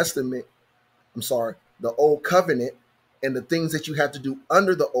Old Covenant, and the things that you have to do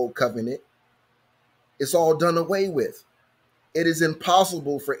under the Old Covenant, it's all done away with. It is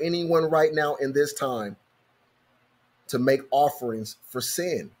impossible for anyone right now in this time to make offerings for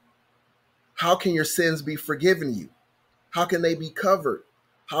sin. How can your sins be forgiven you? How can they be covered?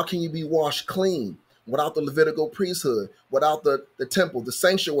 How can you be washed clean without the Levitical priesthood, without the temple, the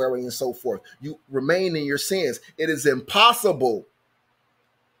sanctuary, and so forth? You remain in your sins. It is impossible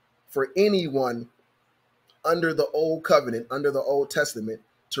for anyone under the Old Covenant, under the Old Testament,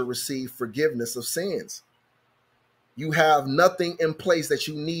 to receive forgiveness of sins. You have nothing in place that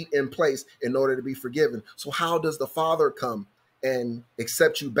you need in place in order to be forgiven. So how does the Father come and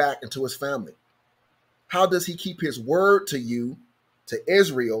accept you back into his family? How does he keep his word to you, to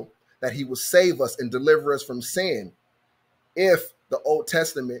Israel, that he will save us and deliver us from sin, if the Old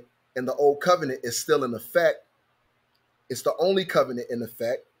Testament and the Old Covenant is still in effect. It's the only covenant in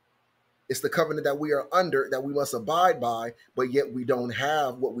effect. It's the covenant that we are under, that we must abide by, but yet we don't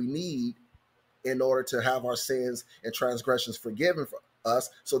have what we need in order to have our sins and transgressions forgiven for us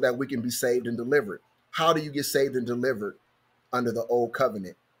so that we can be saved and delivered. How do you get saved and delivered under the Old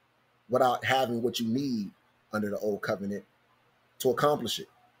Covenant without having what you need under the Old Covenant to accomplish it?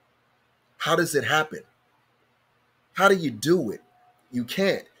 How does it happen? How do you do it? You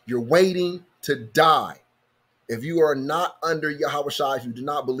can't. You're waiting to die. If you are not under Yahawashi, if you do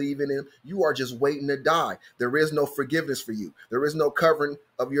not believe in him, you are just waiting to die. There is no forgiveness for you. There is no covering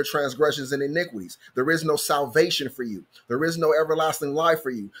of your transgressions and iniquities. There is no salvation for you. There is no everlasting life for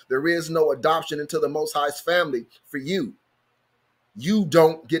you. There is no adoption into the Most High's family for you. You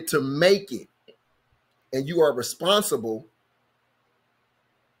don't get to make it. And you are responsible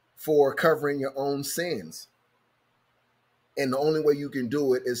for covering your own sins. And the only way you can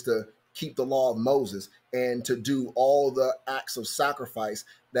do it is to keep the law of Moses and to do all the acts of sacrifice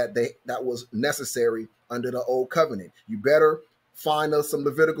that was necessary under the Old Covenant. You better find us some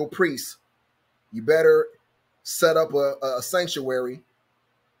Levitical priests. You better set up a sanctuary.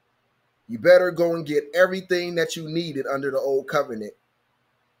 You better go and get everything that you needed under the Old Covenant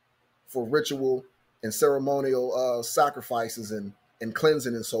for ritual and ceremonial sacrifices and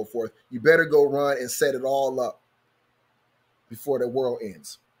cleansing and so forth. You better go run and set it all up before the world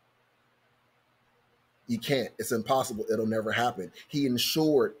ends. You can't. It's impossible. It'll never happen. He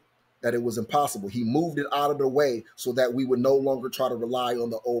ensured that it was impossible. He moved it out of the way so that we would no longer try to rely on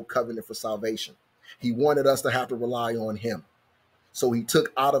the Old Covenant for salvation. He wanted us to have to rely on him. So he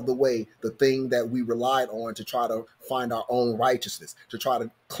took out of the way the thing that we relied on to try to find our own righteousness, to try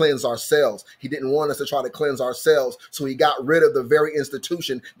to cleanse ourselves. He didn't want us to try to cleanse ourselves. So he got rid of the very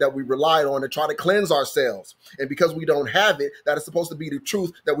institution that we relied on to try to cleanse ourselves. And because we don't have it, that is supposed to be the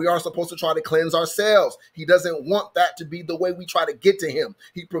truth, that we are supposed to try to cleanse ourselves. He doesn't want that to be the way we try to get to him.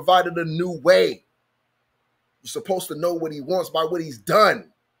 He provided a new way. You're supposed to know what he wants by what he's done.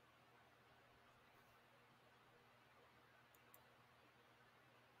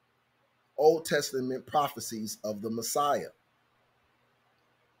 Old Testament prophecies of the Messiah.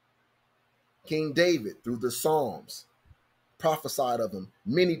 King David, through the Psalms, prophesied of him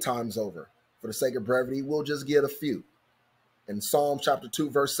many times over. For the sake of brevity, we'll just get a few. In Psalm chapter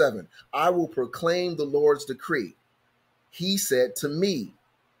 2, verse 7, I will proclaim the Lord's decree. He said to me,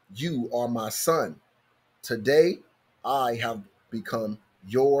 you are my son. Today I have become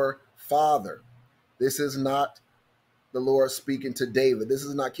your father. This is not the Lord speaking to David. This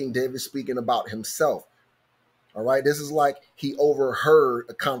is not King David speaking about himself. All right. This is like he overheard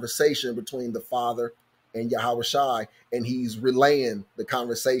a conversation between the Father and Yahawashi, and he's relaying the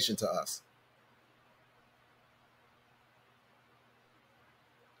conversation to us.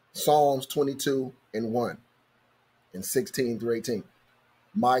 Psalms 22:1 and 16 through 18.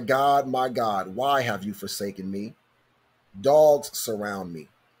 My God, why have you forsaken me? Dogs surround me.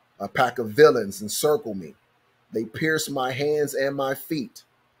 A pack of villains encircle me. They pierce my hands and my feet.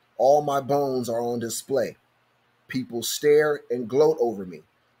 All my bones are on display. People stare and gloat over me.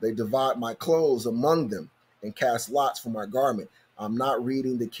 They divide my clothes among them and cast lots for my garment. I'm not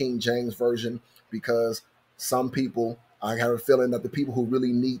reading the King James Version because some people, I have a feeling that the people who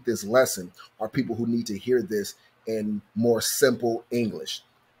really need this lesson are people who need to hear this in more simple English.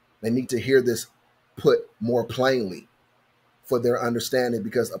 They need to hear this put more plainly for their understanding,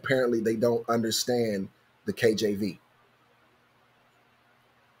 because apparently they don't understand the KJV.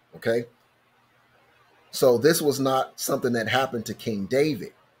 Okay? So this was not something that happened to King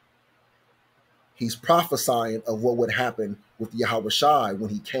David. He's prophesying of what would happen with Yahawashi when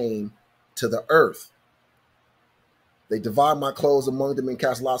he came to the earth. They divide my clothes among them and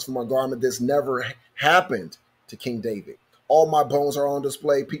cast lots for my garment. This never happened to King David. All my bones are on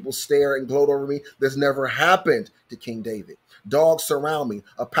display. People stare and gloat over me. This never happened to King David. Dogs surround me.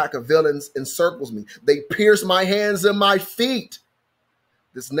 A pack of villains encircles me. They pierce my hands and my feet.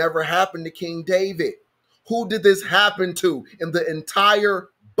 This never happened to King David. Who did this happen to in the entire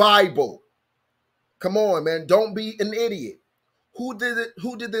Bible? Come on, man. Don't be an idiot. Who did it?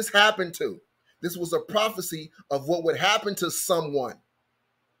 Who did this happen to? This was a prophecy of what would happen to someone.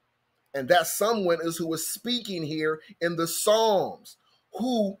 And that someone is who is speaking here in the Psalms.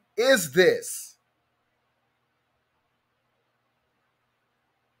 Who is this?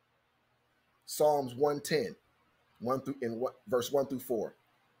 Psalms 110, verse 1 through 4.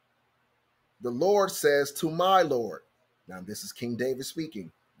 The Lord says to my Lord. Now this is King David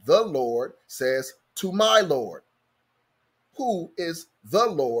speaking. The Lord says to my Lord. Who is the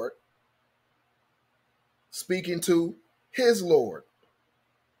Lord speaking to his Lord.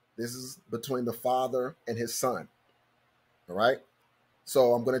 This is between the Father and his Son. All right.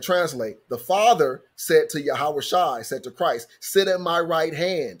 So I'm going to translate. The Father said to Yahawashi, said to Christ, sit at my right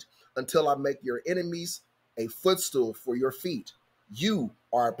hand until I make your enemies a footstool for your feet. You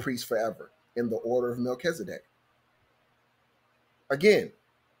are a priest forever in the order of Melchizedek. Again,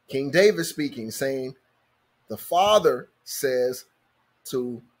 King David speaking, saying, the Father says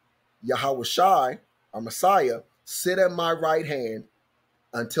to Yahawashi, our Messiah, sit at my right hand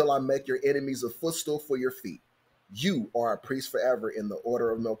until I make your enemies a footstool for your feet. You are a priest forever in the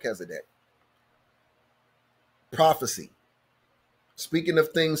order of Melchizedek. Prophecy. Speaking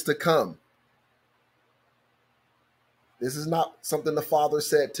of things to come. This is not something the Father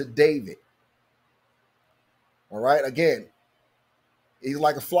said to David. All right. Again, he's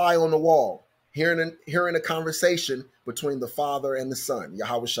like a fly on the wall, hearing a conversation between the Father and the Son,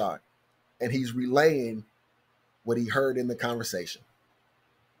 Yahawashi, and he's relaying what he heard in the conversation.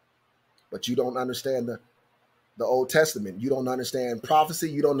 But you don't understand the Old Testament. You don't understand prophecy.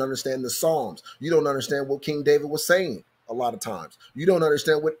 You don't understand the Psalms. You don't understand what King David was saying a lot of times. You don't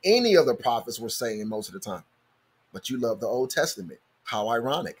understand what any of the prophets were saying most of the time. But you love the Old Testament. How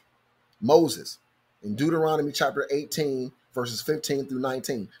ironic. Moses, in Deuteronomy chapter 18, verses 15 through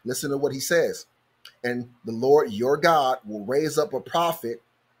 19, listen to what he says. And the Lord your God will raise up a prophet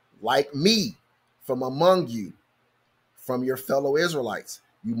like me from among you, from your fellow Israelites.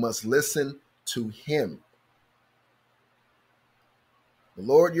 You must listen to him. The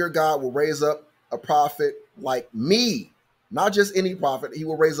Lord your God will raise up a prophet like me, not just any prophet. He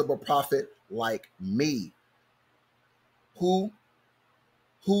will raise up a prophet like me,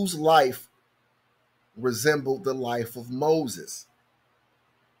 whose life resembled the life of Moses.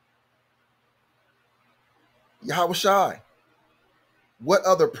 Yahawashi, what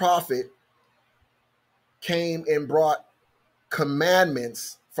other prophet came and brought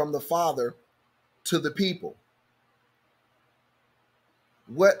commandments from the Father to the people?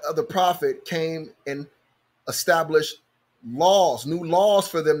 What other prophet came and established laws, new laws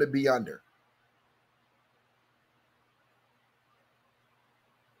for them to be under?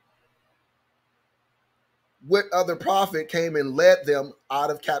 What other prophet came and led them out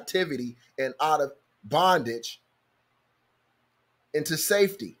of captivity and out of bondage into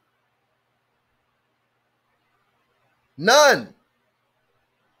safety? None.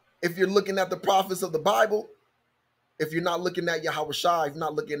 If you're looking at the prophets of the Bible, if you're not looking at Yahawashi, if you're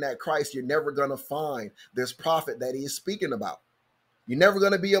not looking at Christ, you're never going to find this prophet that he is speaking about. You're never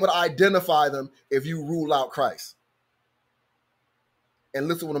going to be able to identify them if you rule out Christ. And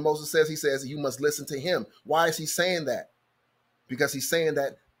listen to what Moses says. He says, you must listen to him. Why is he saying that? Because he's saying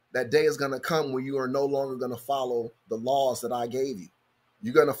that that day is going to come where you are no longer going to follow the laws that I gave you.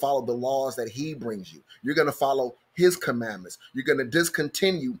 You're going to follow the laws that he brings you. You're going to follow his commandments. You're going to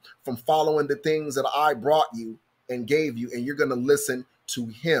discontinue from following the things that I brought you and gave you, and you're going to listen to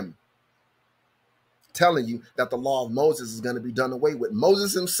him, telling you that the law of Moses is going to be done away with.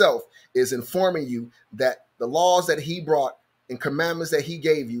 Moses himself is informing you that the laws that he brought and commandments that he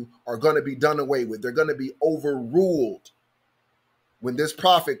gave you are going to be done away with. They're going to be overruled when this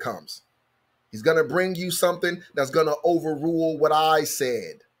prophet comes. He's going to bring you something that's going to overrule what I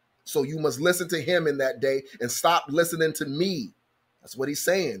said. So you must listen to him in that day and stop listening to me. That's what he's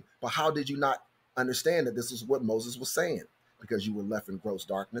saying. But how did you not understand that this is what Moses was saying? Because you were left in gross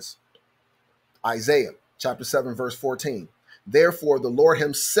darkness. Isaiah chapter 7, verse 14. Therefore, the Lord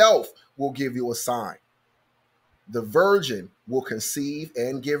himself will give you a sign. The virgin will conceive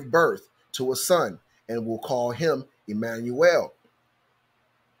and give birth to a son and will call him Emmanuel.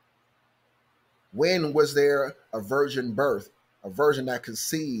 When was there a virgin birth, a virgin that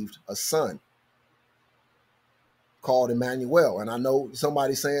conceived a son called Emmanuel? And I know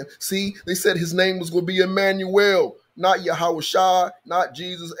somebody saying, see, they said his name was going to be Emmanuel, not Yahawashi, not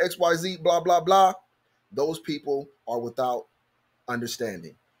Jesus, XYZ, blah, blah, blah. Those people are without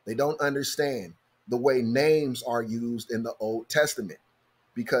understanding. They don't understand the way names are used in the Old Testament,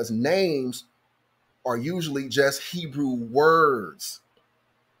 because names are usually just Hebrew words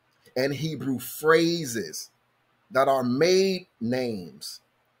and Hebrew phrases that are made names.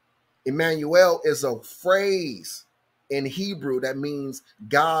 Emmanuel is a phrase in Hebrew that means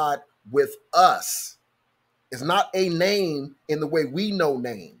God with us. It's not a name in the way we know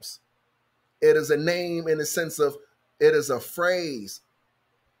names. It is a name in the sense of it is a phrase,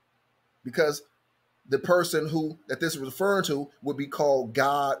 because the person that this is referring to would be called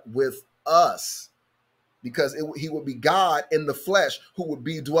God with us, because he would be God in the flesh who would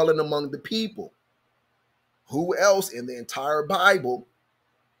be dwelling among the people. Who else in the entire Bible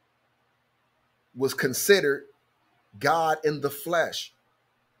was considered God in the flesh,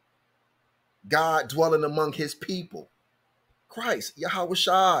 God dwelling among his people. Christ,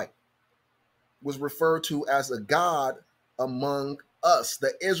 Yahawashi, was referred to as a God among us,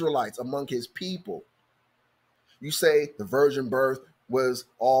 the Israelites, among his people. You say the virgin birth was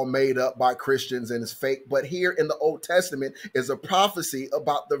all made up by Christians and is fake, but here in the Old Testament is a prophecy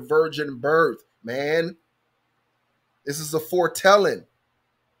about the virgin birth, man. This is a foretelling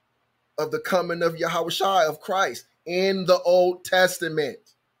of the coming of Yahawashi, of Christ, in the Old Testament.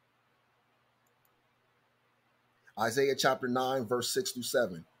 Isaiah chapter 9, verse 6 through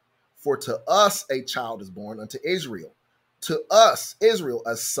 7. For to us a child is born, unto Israel. To us, Israel,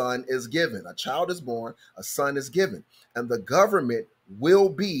 a son is given. A child is born, a son is given. And the government will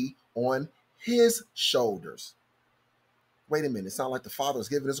be on his shoulders. Wait a minute, it sounds like the Father is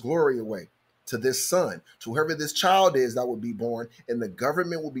giving his glory away to this son, to whoever this child is that will be born, and the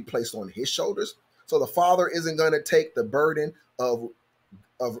government will be placed on his shoulders. So the Father isn't going to take the burden of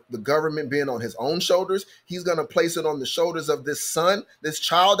the government being on his own shoulders. He's going to place it on the shoulders of this son, this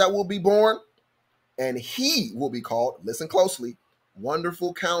child that will be born, and he will be called, listen closely,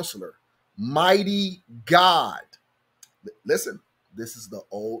 Wonderful Counselor, Mighty God. Listen, this is the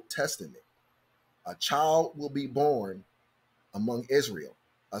Old Testament. A child will be born among Israel.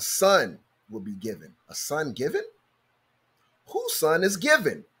 A son will be given. A son given? Whose son is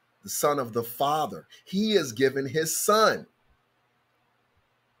given? The son of the Father. He is given his son.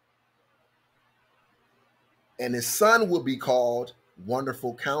 And his son will be called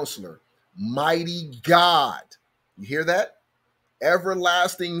Wonderful Counselor, Mighty God. You hear that?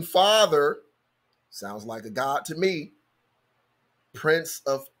 Everlasting Father. Sounds like a God to me. Prince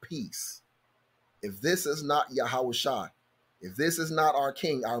of Peace. If this is not Yahawashi, if this is not our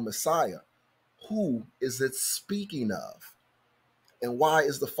King, our Messiah, who is it speaking of? And why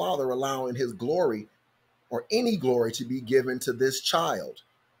is the Father allowing his glory or any glory to be given to this child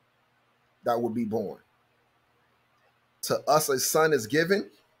that will be born? To us a son is given.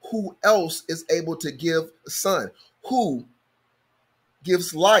 Who else is able to give a son? Who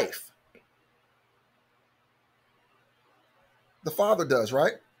gives life? The Father does,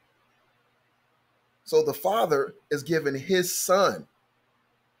 right? So the Father is giving his son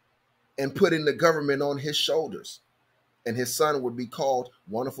and putting the government on his shoulders. And his son would be called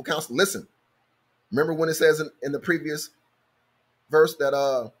Wonderful Counselor. Listen, remember when it says in the previous verse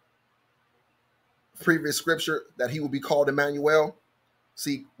that previous scripture that he will be called Emmanuel?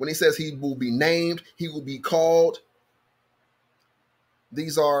 See, when he says he will be named, he will be called,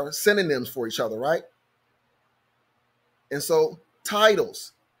 these are synonyms for each other, right? And so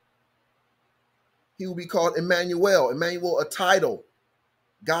titles, he will be called Emmanuel. Emmanuel, a title,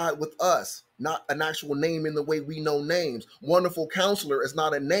 God with us, not an actual name in the way we know names. Wonderful Counselor is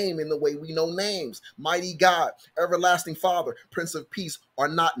not a name in the way we know names. Mighty God, Everlasting Father, Prince of Peace are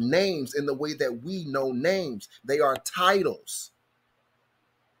not names in the way that we know names. They are titles.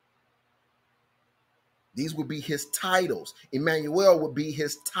 These would be his titles. Emmanuel would be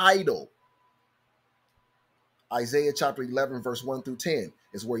his title. Isaiah chapter 11, verse 1 through 10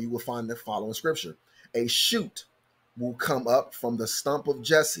 is where you will find the following scripture. A shoot will come up from the stump of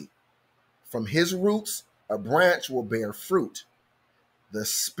Jesse. From his roots, a branch will bear fruit. The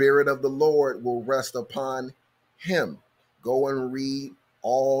Spirit of the Lord will rest upon him. Go and read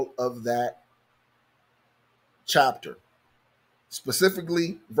all of that chapter,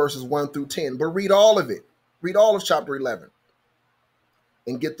 specifically verses 1 through 10, but read all of it. Read all of chapter 11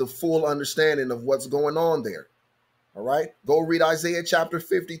 and get the full understanding of what's going on there. All right, go read Isaiah chapter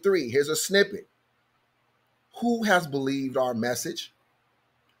 53. Here's a snippet. Who has believed our message,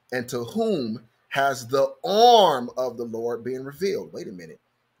 and to whom has the arm of the Lord been revealed? Wait a minute.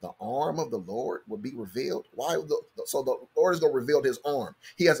 The arm of the Lord will be revealed? Why? So the Lord is going to reveal his arm.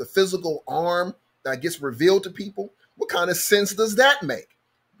 He has a physical arm that gets revealed to people. What kind of sense does that make?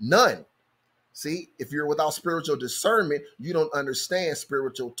 None. See, if you're without spiritual discernment, you don't understand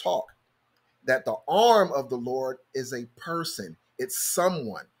spiritual talk. That the arm of the Lord is a person. It's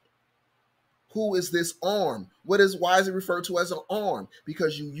someone. Who is this arm? Why is it referred to as an arm?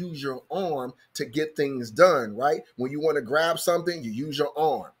 Because you use your arm to get things done, right? When you want to grab something, you use your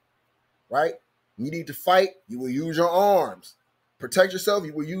arm, right? When you need to fight, you will use your arms. Protect yourself,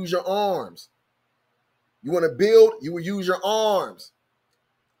 you will use your arms. You want to build, you will use your arms.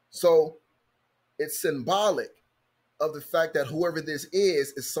 So it's symbolic of the fact that whoever this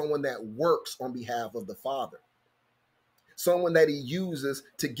is someone that works on behalf of the Father. Someone that he uses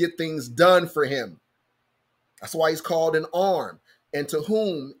to get things done for him. That's why he's called an arm. And to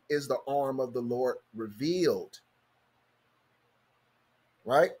whom is the arm of the Lord revealed?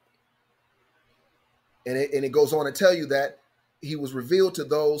 Right? And it goes on to tell you that he was revealed to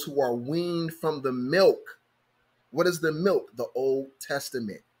those who are weaned from the milk. What is the milk? The Old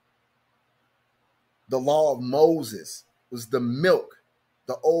Testament. The law of Moses was the milk.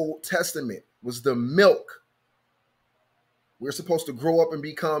 The Old Testament was the milk. We're supposed to grow up and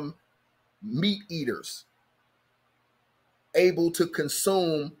become meat eaters, able to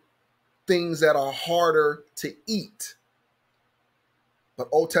consume things that are harder to eat. But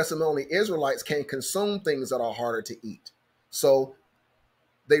Old Testament only Israelites can't consume things that are harder to eat. So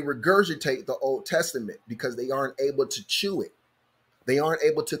they regurgitate the Old Testament because they aren't able to chew it. They aren't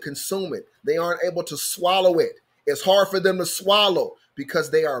able to consume it. They aren't able to swallow it. It's hard for them to swallow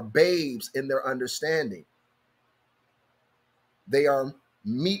because they are babes in their understanding. They are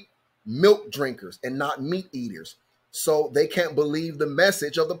milk drinkers and not meat eaters. So they can't believe the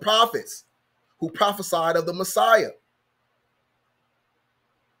message of the prophets who prophesied of the Messiah.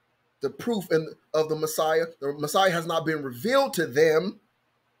 The proof of the Messiah has not been revealed to them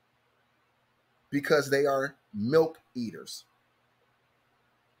because they are milk eaters.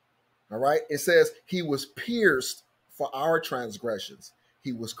 All right. It says he was pierced for our transgressions.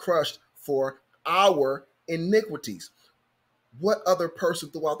 He was crushed for our iniquities. What other person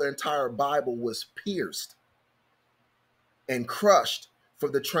throughout the entire Bible was pierced and crushed for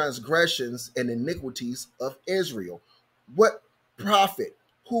the transgressions and iniquities of Israel? What prophet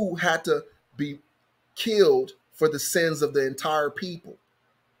who had to be killed for the sins of the entire people?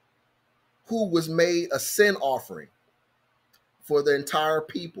 Who was made a sin offering for the entire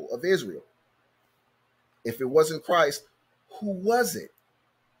people of Israel? If it wasn't Christ, who was it?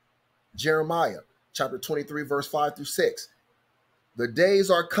 Jeremiah chapter 23, verse 5 through 6. The days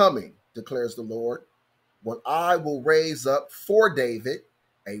are coming, declares the Lord, when I will raise up for David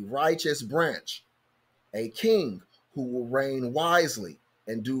a righteous branch, a king who will reign wisely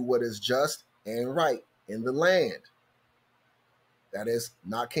and do what is just and right in the land. That is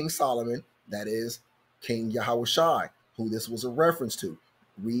not King Solomon. That is King Yahawashi, who this was a reference to.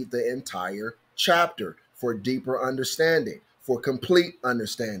 Read the entire chapter for deeper understanding, for complete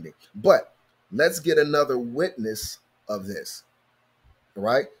understanding. But let's get another witness of this. All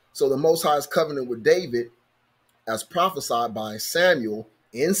right? So the Most High's covenant with David, as prophesied by Samuel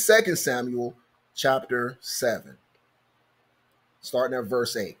in 2 Samuel chapter 7, starting at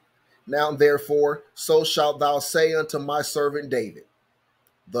verse 8. Now, therefore, so shalt thou say unto my servant David,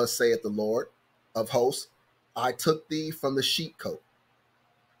 thus saith the Lord of hosts, I took thee from the sheepcote,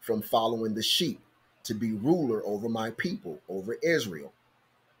 from following the sheep, to be ruler over my people, over Israel.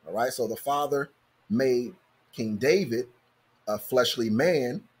 All right, so the Father made King David, a fleshly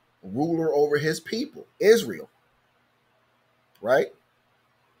man, ruler over his people, Israel. Right?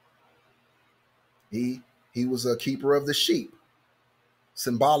 He was a keeper of the sheep,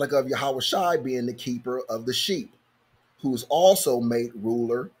 symbolic of Yahawashi being the keeper of the sheep, who is also made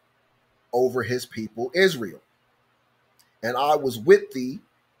ruler over his people, Israel. And I was with thee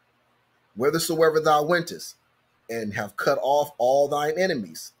whithersoever thou wentest, and have cut off all thine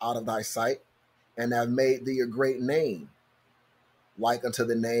enemies out of thy sight, and have made thee a great name, like unto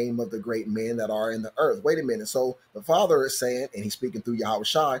the name of the great men that are in the earth. Wait a minute. So the Father is saying, and he's speaking through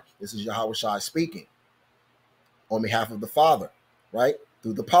Yahawashi. This is Yahawashi speaking on behalf of the Father, right?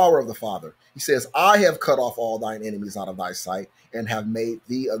 Through the power of the Father. He says, I have cut off all thine enemies out of thy sight and have made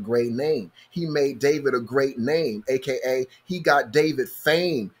thee a great name. He made David a great name, aka he got David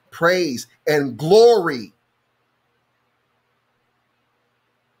fame, praise, and glory.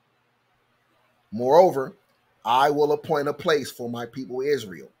 Moreover, I will appoint a place for my people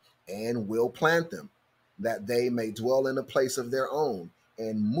Israel, and will plant them, that they may dwell in a place of their own,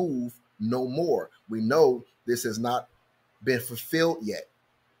 and move no more. We know this has not been fulfilled yet.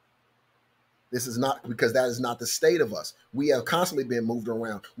 This is not, because that is not the state of us. We have constantly been moved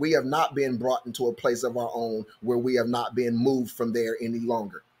around. We have not been brought into a place of our own where we have not been moved from there any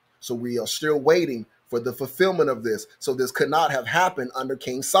longer. So we are still waiting for the fulfillment of this. So this could not have happened under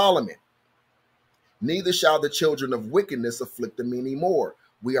King Solomon. Neither shall the children of wickedness afflict them anymore.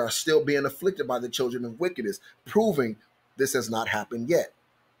 We are still being afflicted by the children of wickedness, proving this has not happened yet.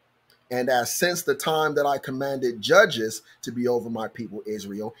 And as since the time that I commanded judges to be over my people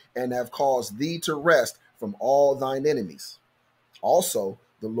Israel, and have caused thee to rest from all thine enemies. Also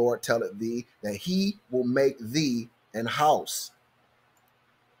the Lord telleth thee that he will make thee an house.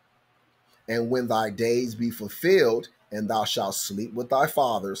 And when thy days be fulfilled, and thou shalt sleep with thy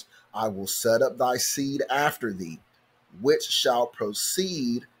fathers, I will set up thy seed after thee, which shall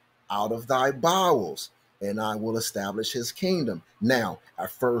proceed out of thy bowels, and I will establish his kingdom. Now,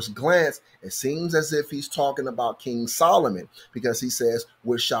 at first glance, it seems as if he's talking about King Solomon, because he says,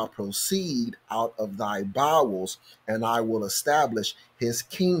 which shall proceed out of thy bowels, and I will establish his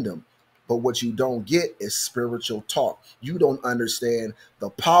kingdom. But what you don't get is spiritual talk. You don't understand the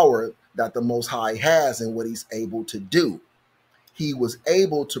power that the Most High has and what he's able to do. He was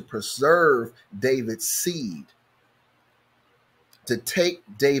able to preserve David's seed, to take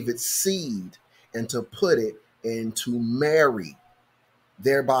David's seed and to put it into Mary,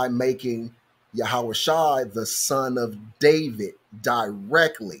 thereby making Yahawashi the son of David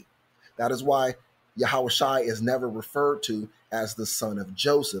directly. That is why Yahawashi is never referred to as the son of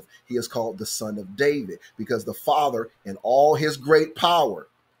Joseph. He is called the son of David, because the Father, in all his great power,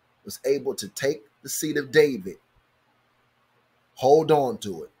 was able to take the seed of David, hold on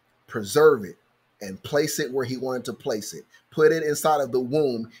to it, preserve it, and place it where he wanted to place it. Put it inside of the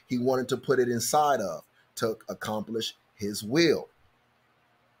womb he wanted to put it inside of to accomplish his will.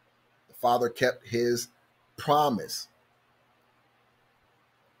 The Father kept his promise,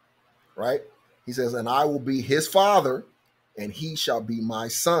 right? He says, and I will be his father, and he shall be my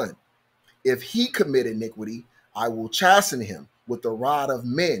son. If he commit iniquity, I will chasten him with the rod of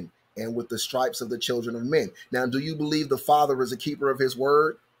men and with the stripes of the children of men. Now, do you believe the Father is a keeper of his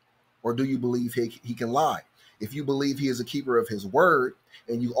word? Or do you believe he can lie? If you believe he is a keeper of his word,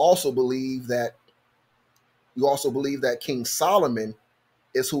 and you also believe that King Solomon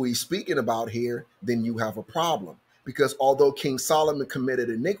is who he's speaking about here, then you have a problem. Because although King Solomon committed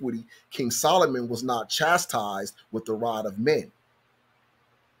iniquity, King Solomon was not chastised with the rod of men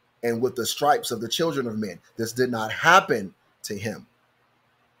and with the stripes of the children of men. This did not happen to him.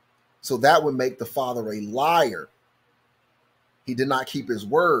 So that would make the Father a liar. He did not keep his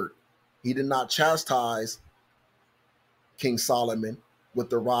word. He did not chastise King Solomon with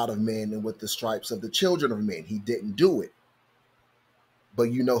the rod of men and with the stripes of the children of men. He didn't do it.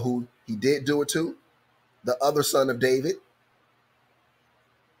 But you know who he did do it to? The other son of David,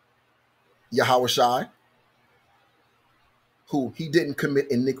 Yahawashi, who he didn't commit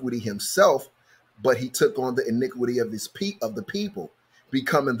iniquity himself, but he took on the iniquity of the people,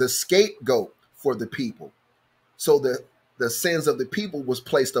 becoming the scapegoat for the people. So the sins of the people was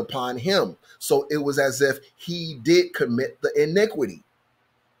placed upon him. So it was as if he did commit the iniquity.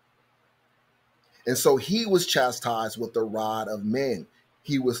 And so he was chastised with the rod of men.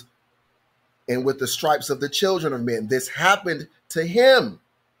 And with the stripes of the children of men. This happened to him.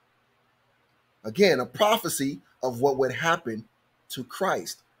 Again, a prophecy of what would happen to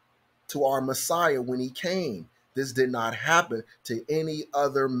Christ, to our Messiah when he came. This did not happen to any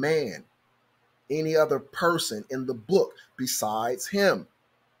other man, any other person in the book besides him.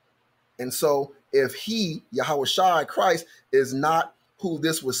 And so if he, Yahawashi, Christ, is not who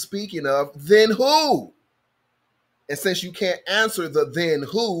this was speaking of, then who? And since you can't answer the then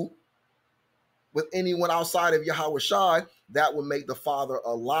who with anyone outside of Yahawashi, that would make the Father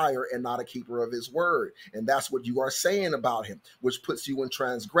a liar and not a keeper of his word. And that's what you are saying about him, which puts you in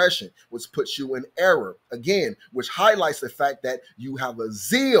transgression, which puts you in error. Again, which highlights the fact that you have a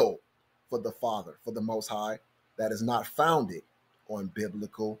zeal for the Father, for the Most High, that is not founded on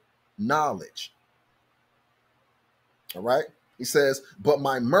biblical knowledge. All right? He says, but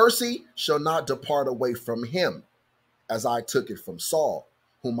my mercy shall not depart away from him, as I took it from Saul,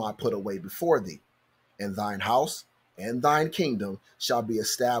 whom I put away before thee. And thine house and thine kingdom shall be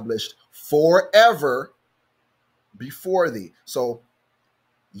established forever before thee. So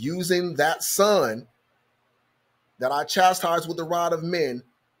using that son that I chastised with the rod of men,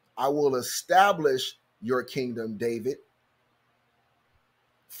 I will establish your kingdom, David,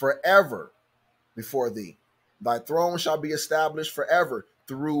 forever before thee. Thy throne shall be established forever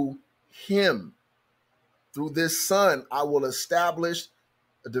through him. Through this son, I will establish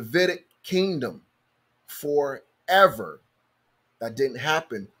a Davidic kingdom forever. That didn't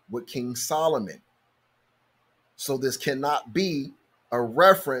happen with King Solomon. So this cannot be a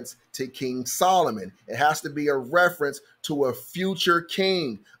reference to King Solomon. It has to be a reference to a future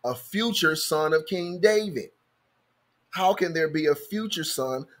king, a future son of King David. How can there be a future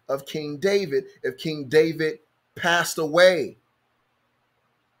son of King David if King David passed away?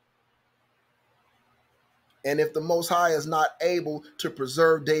 And if the Most High is not able to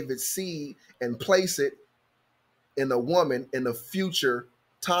preserve David's seed and place it in a woman in a future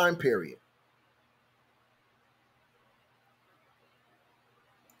time period.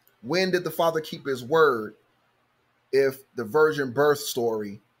 When did the Father keep his word if the virgin birth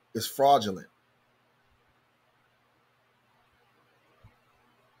story is fraudulent?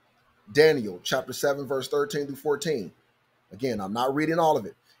 Daniel chapter 7, verse 13 through 14. Again, I'm not reading all of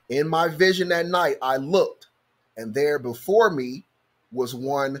it. In my vision at night, I looked, and there before me was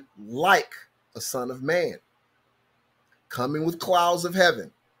one like a son of man, coming with clouds of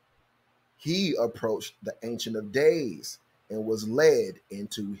heaven. He approached the Ancient of Days and was led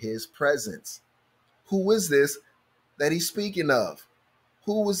into his presence. Who is this that he's speaking of?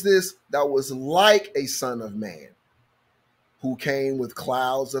 Who was this that was like a son of man, who came with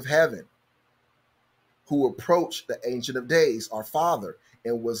clouds of heaven, who approached the Ancient of Days, our Father,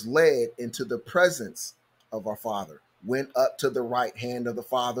 and was led into the presence of our Father, went up to the right hand of the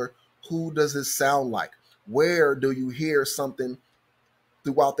Father? Who does this sound like? Where do you hear something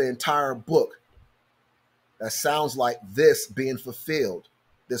throughout the entire book that sounds like this being fulfilled,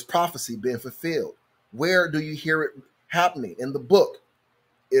 this prophecy being fulfilled? Where do you hear it happening in the book?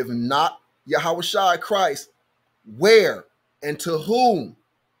 If not Yahawashi, Christ, where and to whom?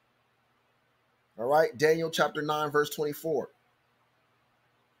 All right, Daniel chapter 9, verse 24.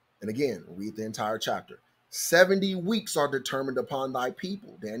 And again, read the entire chapter. 70 weeks are determined upon thy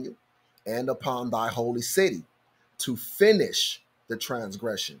people, Daniel, and upon thy holy city to finish the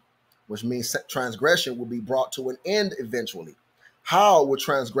transgression, which means transgression will be brought to an end eventually. How will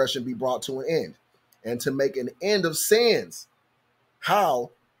transgression be brought to an end? And to make an end of sins.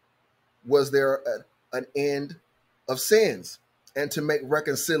 How was there an end of sins? And to make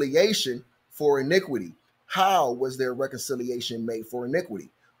reconciliation for iniquity. How was there reconciliation made for iniquity?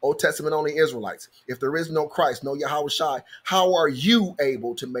 Old Testament only Israelites. If there is no Christ, no Yahawashi, how are you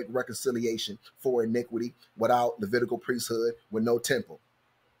able to make reconciliation for iniquity without Levitical priesthood, with no temple?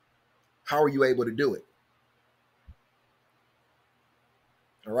 How are you able to do it?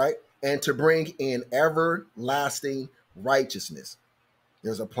 All right. And to bring in everlasting righteousness.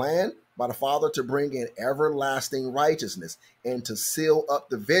 There's a plan by the Father to bring in everlasting righteousness and to seal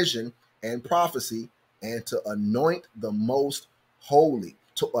up the vision and prophecy and to anoint the most holy.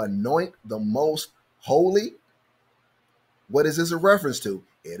 To anoint the most holy. What is this a reference to?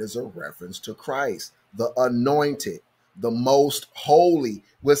 It is a reference to Christ, the anointed, the most holy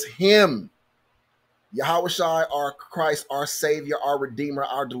was him. Yahawashi, our Christ, our Savior, our Redeemer,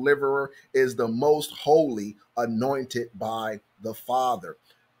 our Deliverer, is the most holy, anointed by the Father.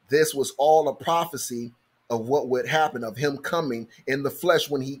 This was all a prophecy of what would happen, of him coming in the flesh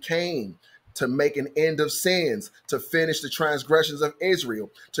when he came to make an end of sins, to finish the transgressions of Israel,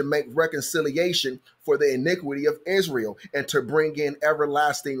 to make reconciliation for the iniquity of Israel, and to bring in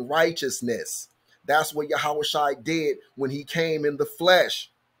everlasting righteousness. That's what Yahawashi did when he came in the flesh.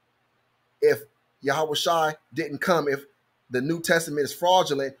 If Yahawashi didn't come, if the New Testament is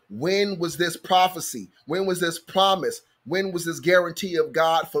fraudulent, when was this prophecy? When was this promise? When was this guarantee of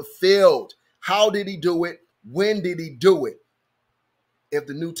God fulfilled? How did he do it? When did he do it? If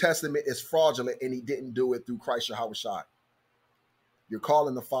the New Testament is fraudulent and he didn't do it through Christ Yahawashi, you're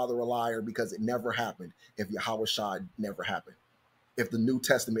calling the Father a liar because it never happened. If Yahawashi never happened, if the New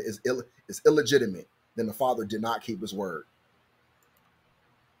Testament is illegitimate, then the Father did not keep his word.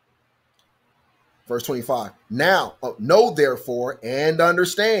 Verse 25. Now, know therefore and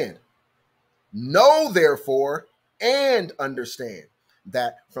understand. Know therefore and understand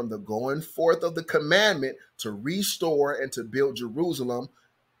that from the going forth of the commandment to restore and to build Jerusalem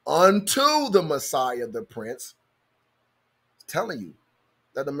unto the Messiah, the Prince, telling you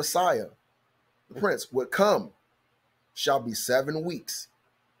that the Messiah, the Prince, would come, shall be 7 weeks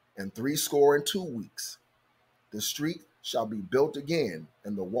and 62 weeks. The street shall be built again,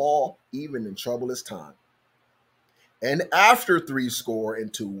 and the wall even in troublous time. And after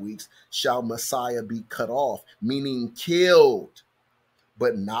 62 weeks shall Messiah be cut off, meaning killed,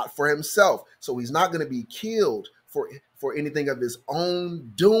 but not for himself. So he's not going to be killed for anything of his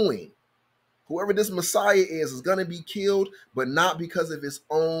own doing. Whoever this Messiah is going to be killed, but not because of his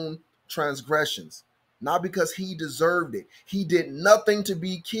own transgressions, not because he deserved it. He did nothing to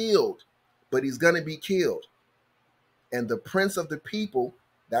be killed, but he's going to be killed. And the prince of the people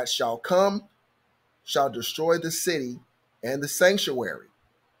that shall come shall destroy the city and the sanctuary,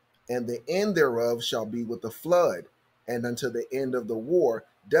 and the end thereof shall be with the flood, and unto the end of the war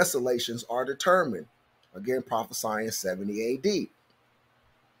desolations are determined. Again, prophesying 70 AD.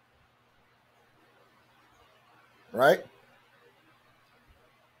 Right?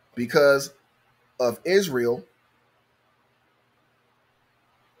 Because of Israel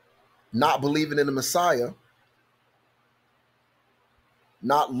not believing in the Messiah,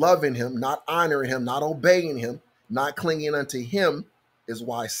 not loving him, not honoring him, not obeying him, not clinging unto him, is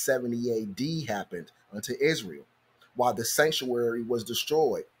why 70 AD happened unto Israel, why the sanctuary was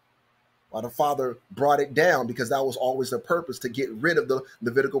destroyed, why the Father brought it down, because that was always the purpose, to get rid of the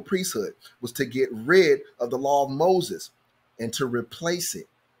Levitical priesthood, was to get rid of the law of Moses and to replace it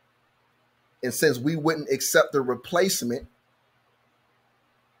And since we wouldn't accept the replacement,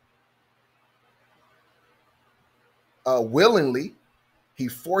 willingly, he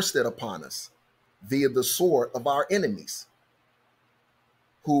forced it upon us via the sword of our enemies,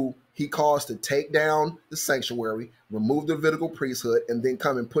 who he caused to take down the sanctuary, remove the Levitical priesthood, and then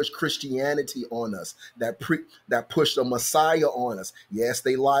come and push Christianity on us, that pushed a Messiah on us. Yes,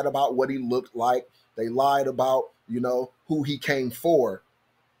 they lied about what he looked like. They lied about, who he came for.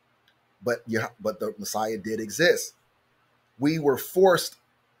 But the Messiah did exist. We were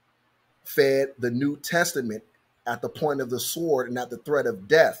fed the New Testament at the point of the sword and at the threat of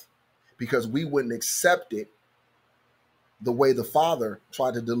death, because we wouldn't accept it the way the Father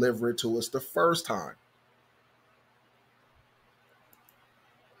tried to deliver it to us the first time.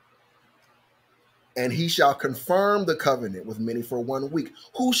 And he shall confirm the covenant with many for 1 week.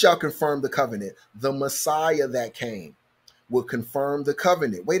 Who shall confirm the covenant? The Messiah that came will confirm the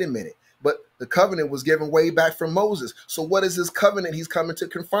covenant. Wait a minute. But the covenant was given way back from Moses. So what is this covenant he's coming to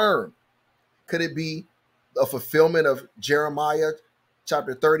confirm? Could it be a fulfillment of Jeremiah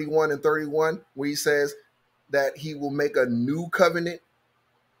chapter 31 and 31, where he says that he will make a new covenant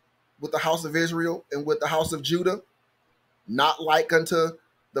with the house of Israel and with the house of Judah, not like unto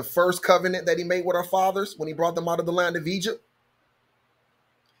the first covenant that he made with our fathers when he brought them out of the land of Egypt?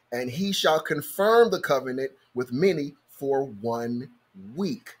 And he shall confirm the covenant with many for 1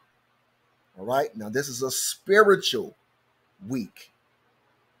 week. All right. Now, this is a spiritual week.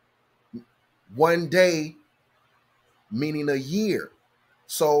 1 day meaning a year.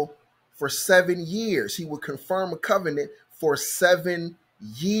 So for 7 years, he would confirm a covenant for 7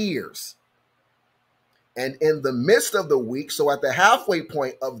 years. And in the midst of the week, so at the halfway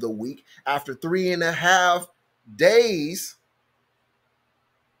point of the week, after 3.5 days,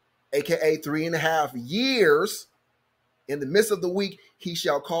 aka 3.5 years, in the midst of the week, he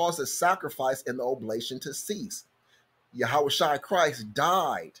shall cause the sacrifice and the oblation to cease. Yahawashi Christ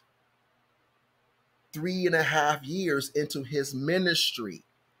died 3.5 years into his ministry.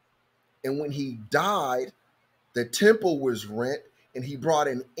 And when he died, the temple was rent, and he brought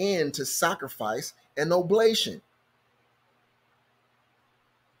an end to sacrifice and oblation.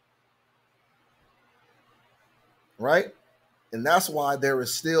 Right? And that's why there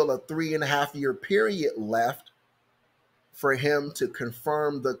is still a 3.5 year period left for him to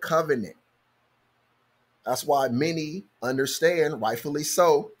confirm the covenant. That's why many understand, rightfully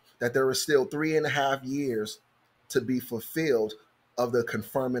so, that there is still 3.5 years to be fulfilled of the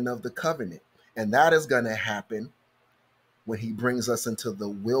confirming of the covenant. And that is going to happen when he brings us into the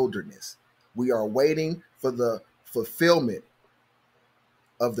wilderness. We are waiting for the fulfillment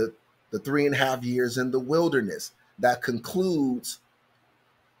of the 3.5 years in the wilderness. That concludes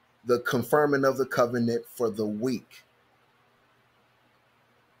the confirming of the covenant for the week.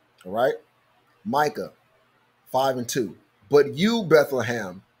 All right? Micah 5:2. But you,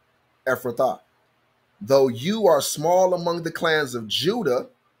 Bethlehem Ephrathah, though you are small among the clans of Judah,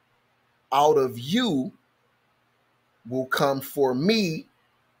 out of you will come for me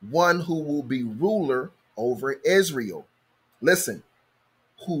one who will be ruler over Israel. Listen,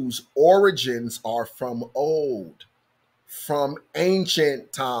 whose origins are from old, from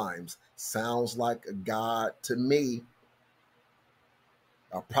ancient times. Sounds like a God to me.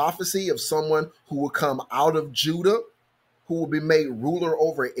 A prophecy of someone who will come out of Judah, who will be made ruler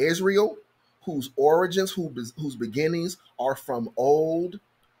over Israel, whose origins, whose beginnings are from old,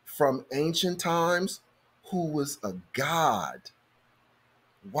 from ancient times, who was a God.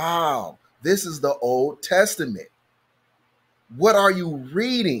 Wow, this is the Old Testament. What are you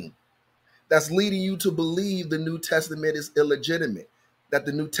reading that's leading you to believe the New Testament is illegitimate, that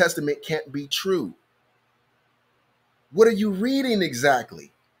the New Testament can't be true? What are you reading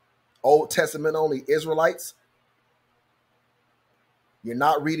exactly? Old Testament only Israelites? You're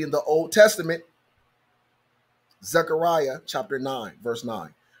not reading the Old Testament. Zechariah chapter 9, verse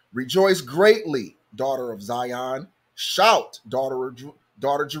 9. Rejoice greatly, daughter of Zion. Shout,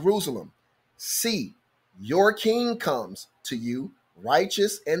 daughter Jerusalem. See, your king comes to you,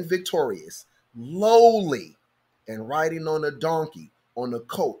 righteous and victorious, lowly, and riding on a donkey, on a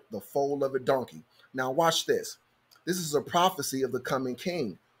coat, the foal of a donkey. Now watch this. This is a prophecy of the coming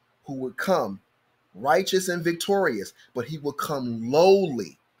king who would come righteous and victorious, but he will come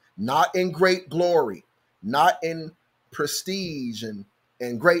lowly, not in great glory, not in prestige and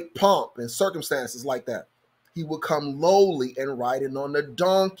great pomp and circumstances like that. He will come lowly and riding on a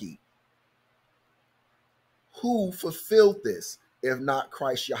donkey. Who fulfilled this, if not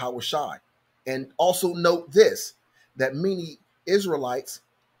Christ Yahawashi? And also note this, that many Israelites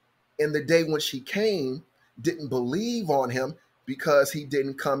in the day when she came didn't believe on him because he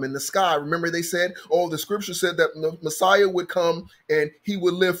didn't come in the sky. Remember they said, oh, the scripture said that the Messiah would come and he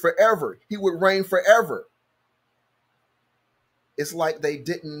would live forever. He would reign forever. It's like they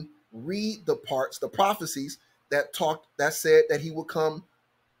didn't read the parts, the prophecies that said that he would come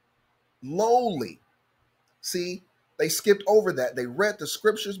lowly. See, they skipped over that. They read the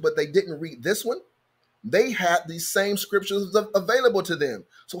scriptures, but they didn't read this one. They had these same scriptures available to them.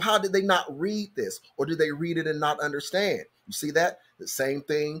 So how did they not read this? Or did they read it and not understand? You see that? The same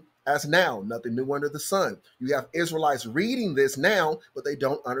thing as now. Nothing new under the sun. You have Israelites reading this now, but they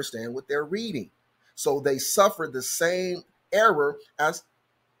don't understand what they're reading. So they suffered the same error as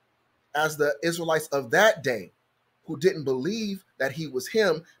the Israelites of that day, who didn't believe that he was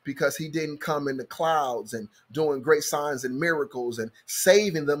him because he didn't come in the clouds and doing great signs and miracles and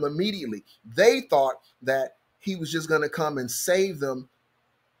saving them immediately. They thought that he was just going to come and save them,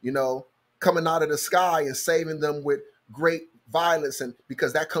 you know, coming out of the sky and saving them with great violence, and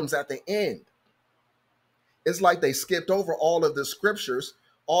because that comes at the end. It's like they skipped over all of the scriptures,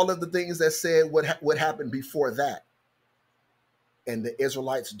 all of the things that said what happened before that. And the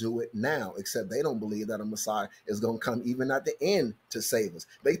Israelites do it now, except they don't believe that a Messiah is going to come even at the end to save us.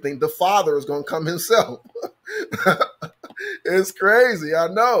 They think the Father is going to come himself. It's crazy, I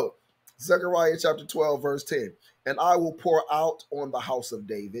know. Zechariah chapter 12, verse 10. And I will pour out on the house of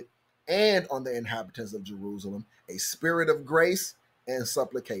David and on the inhabitants of Jerusalem a spirit of grace and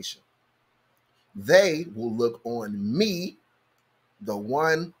supplication. They will look on me, the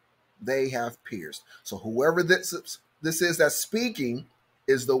one they have pierced. So whoever this is that's speaking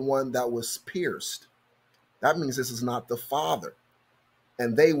is the one that was pierced. That means this is not the Father.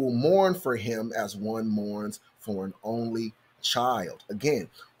 And they will mourn for him as one mourns for an only child. Again,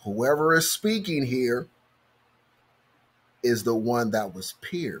 whoever is speaking here is the one that was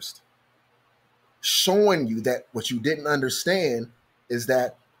pierced. Showing you that what you didn't understand is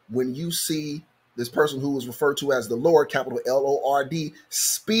that when you see this person who was referred to as the Lord, capital Lord,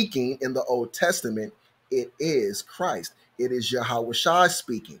 speaking in the Old Testament, it is Christ. It is Yahawashi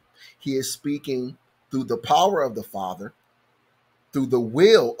speaking. He is speaking through the power of the Father, through the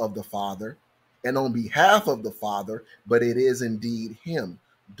will of the Father, and on behalf of the Father, but it is indeed him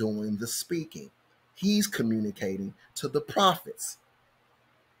doing the speaking. He's communicating to the prophets,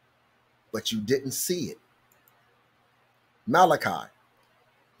 but you didn't see it. Malachi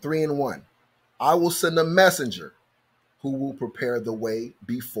 3:1. I will send a messenger who will prepare the way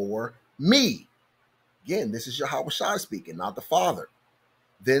before me. Again, this is Yahawashi speaking, not the Father.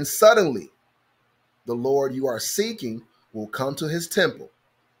 Then suddenly, the Lord you are seeking will come to his temple.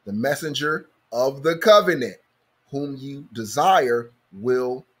 The messenger of the covenant, whom you desire,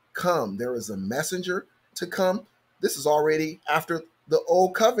 will come. There is a messenger to come. This is already after the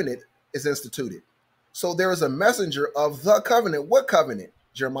old covenant is instituted. So there is a messenger of the covenant. What covenant?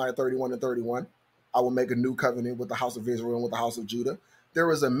 Jeremiah 31:31. I will make a new covenant with the house of Israel and with the house of Judah.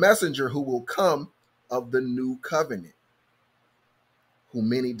 There is a messenger who will come of the new covenant, who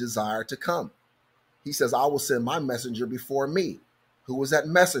many desire to come. He says, I will send my messenger before me. Who was that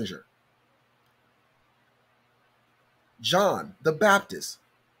messenger? John the Baptist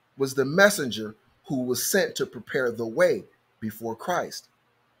was the messenger who was sent to prepare the way before Christ,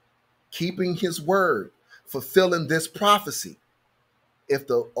 keeping his word, fulfilling this prophecy. If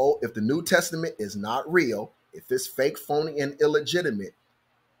the New Testament is not real, if it's fake, phony, and illegitimate,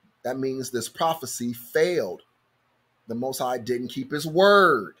 that means this prophecy failed. The Most High didn't keep his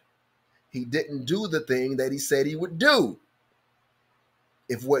word. He didn't do the thing that he said he would do.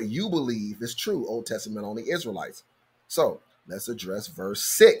 If what you believe is true, Old Testament only Israelites. So let's address verse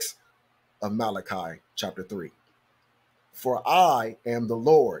 6 of Malachi chapter 3. For I am the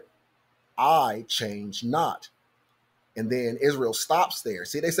Lord, I change not. And then Israel stops there.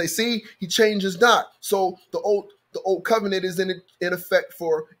 See, they say, see, he changes not. So the old covenant is in effect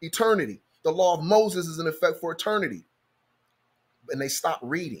for eternity. The law of Moses is in effect for eternity. And they stop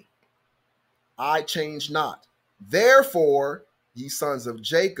reading. I change not. Therefore, ye sons of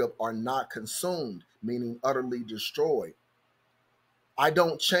Jacob are not consumed, meaning utterly destroyed. I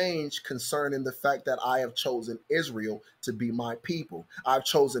don't change concerning the fact that I have chosen Israel to be my people. I've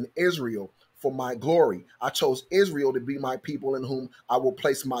chosen Israel for my glory. I chose Israel to be my people in whom I will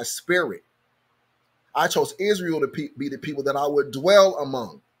place my spirit. I chose Israel to be the people that I would dwell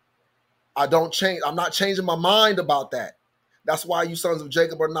among. I don't change. I'm not changing my mind about that. That's why you sons of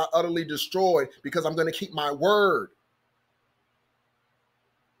Jacob are not utterly destroyed, because I'm going to keep my word.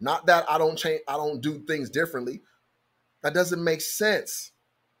 Not that I don't change. I don't do things differently. That doesn't make sense.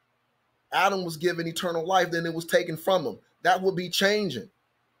 Adam was given eternal life, then it was taken from him. That would be changing.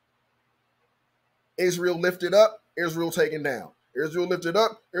 Israel lifted up, Israel taken down. Israel lifted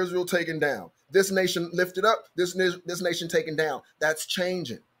up, Israel taken down. This nation lifted up, this nation taken down. That's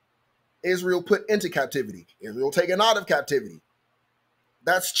changing. Israel put into captivity, Israel taken out of captivity.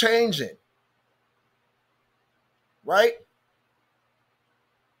 That's changing. Right?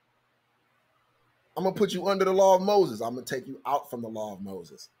 I'm going to put you under the law of Moses. I'm going to take you out from the law of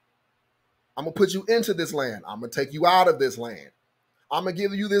Moses. I'm going to put you into this land. I'm going to take you out of this land. I'm going to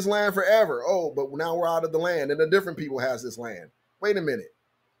give you this land forever. Oh, but now we're out of the land and a different people has this land. Wait a minute.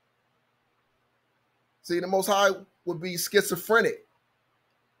 See, the Most High would be schizophrenic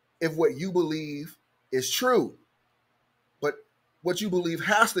if what you believe is true. But what you believe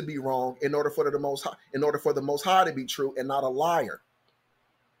has to be wrong in order for the Most High to be true and not a liar.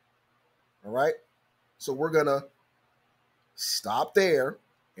 All right? So we're going to stop there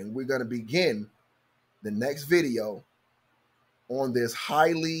and we're going to begin the next video on this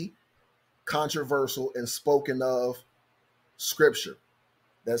highly controversial and spoken of scripture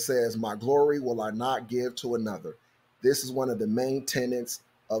that says, my glory will I not give to another. This is one of the main tenets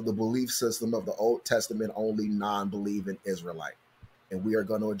of the belief system of the Old Testament only non-believing Israelite. And we are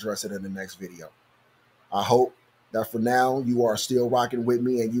going to address it in the next video. I hope that for now you are still rocking with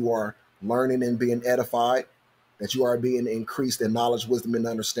me and you are learning and being edified, that you are being increased in knowledge, wisdom, and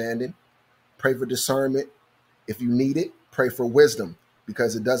understanding. Pray for discernment if you need it. Pray for wisdom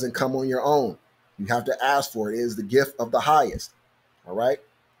because it doesn't come on your own. You have to ask for it. It is the gift of the highest. All right?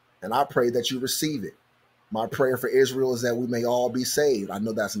 And I pray that you receive it. My prayer for Israel is that we may all be saved. I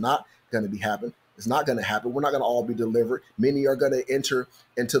know that's not going to be happen. It's not going to happen. We're not going to all be delivered. Many are going to enter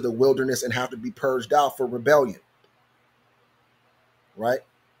into the wilderness and have to be purged out for rebellion. Right?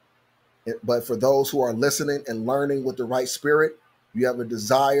 But for those who are listening and learning with the right spirit, you have a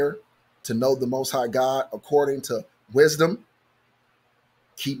desire to know the Most High God according to wisdom,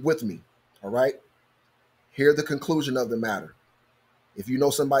 keep with me. All right? Hear the conclusion of the matter. If you know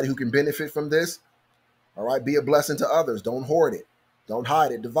somebody who can benefit from this, all right, be a blessing to others. Don't hoard it. Don't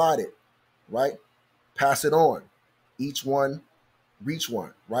hide it. Divide it. Right? Pass it on. Each one, reach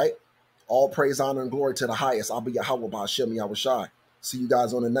one. Right? All praise, honor, and glory to the highest. I'll be Yahawah by Hashem Yahawashi. See you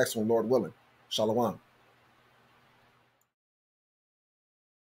guys on the next one, Lord willing. Shalom.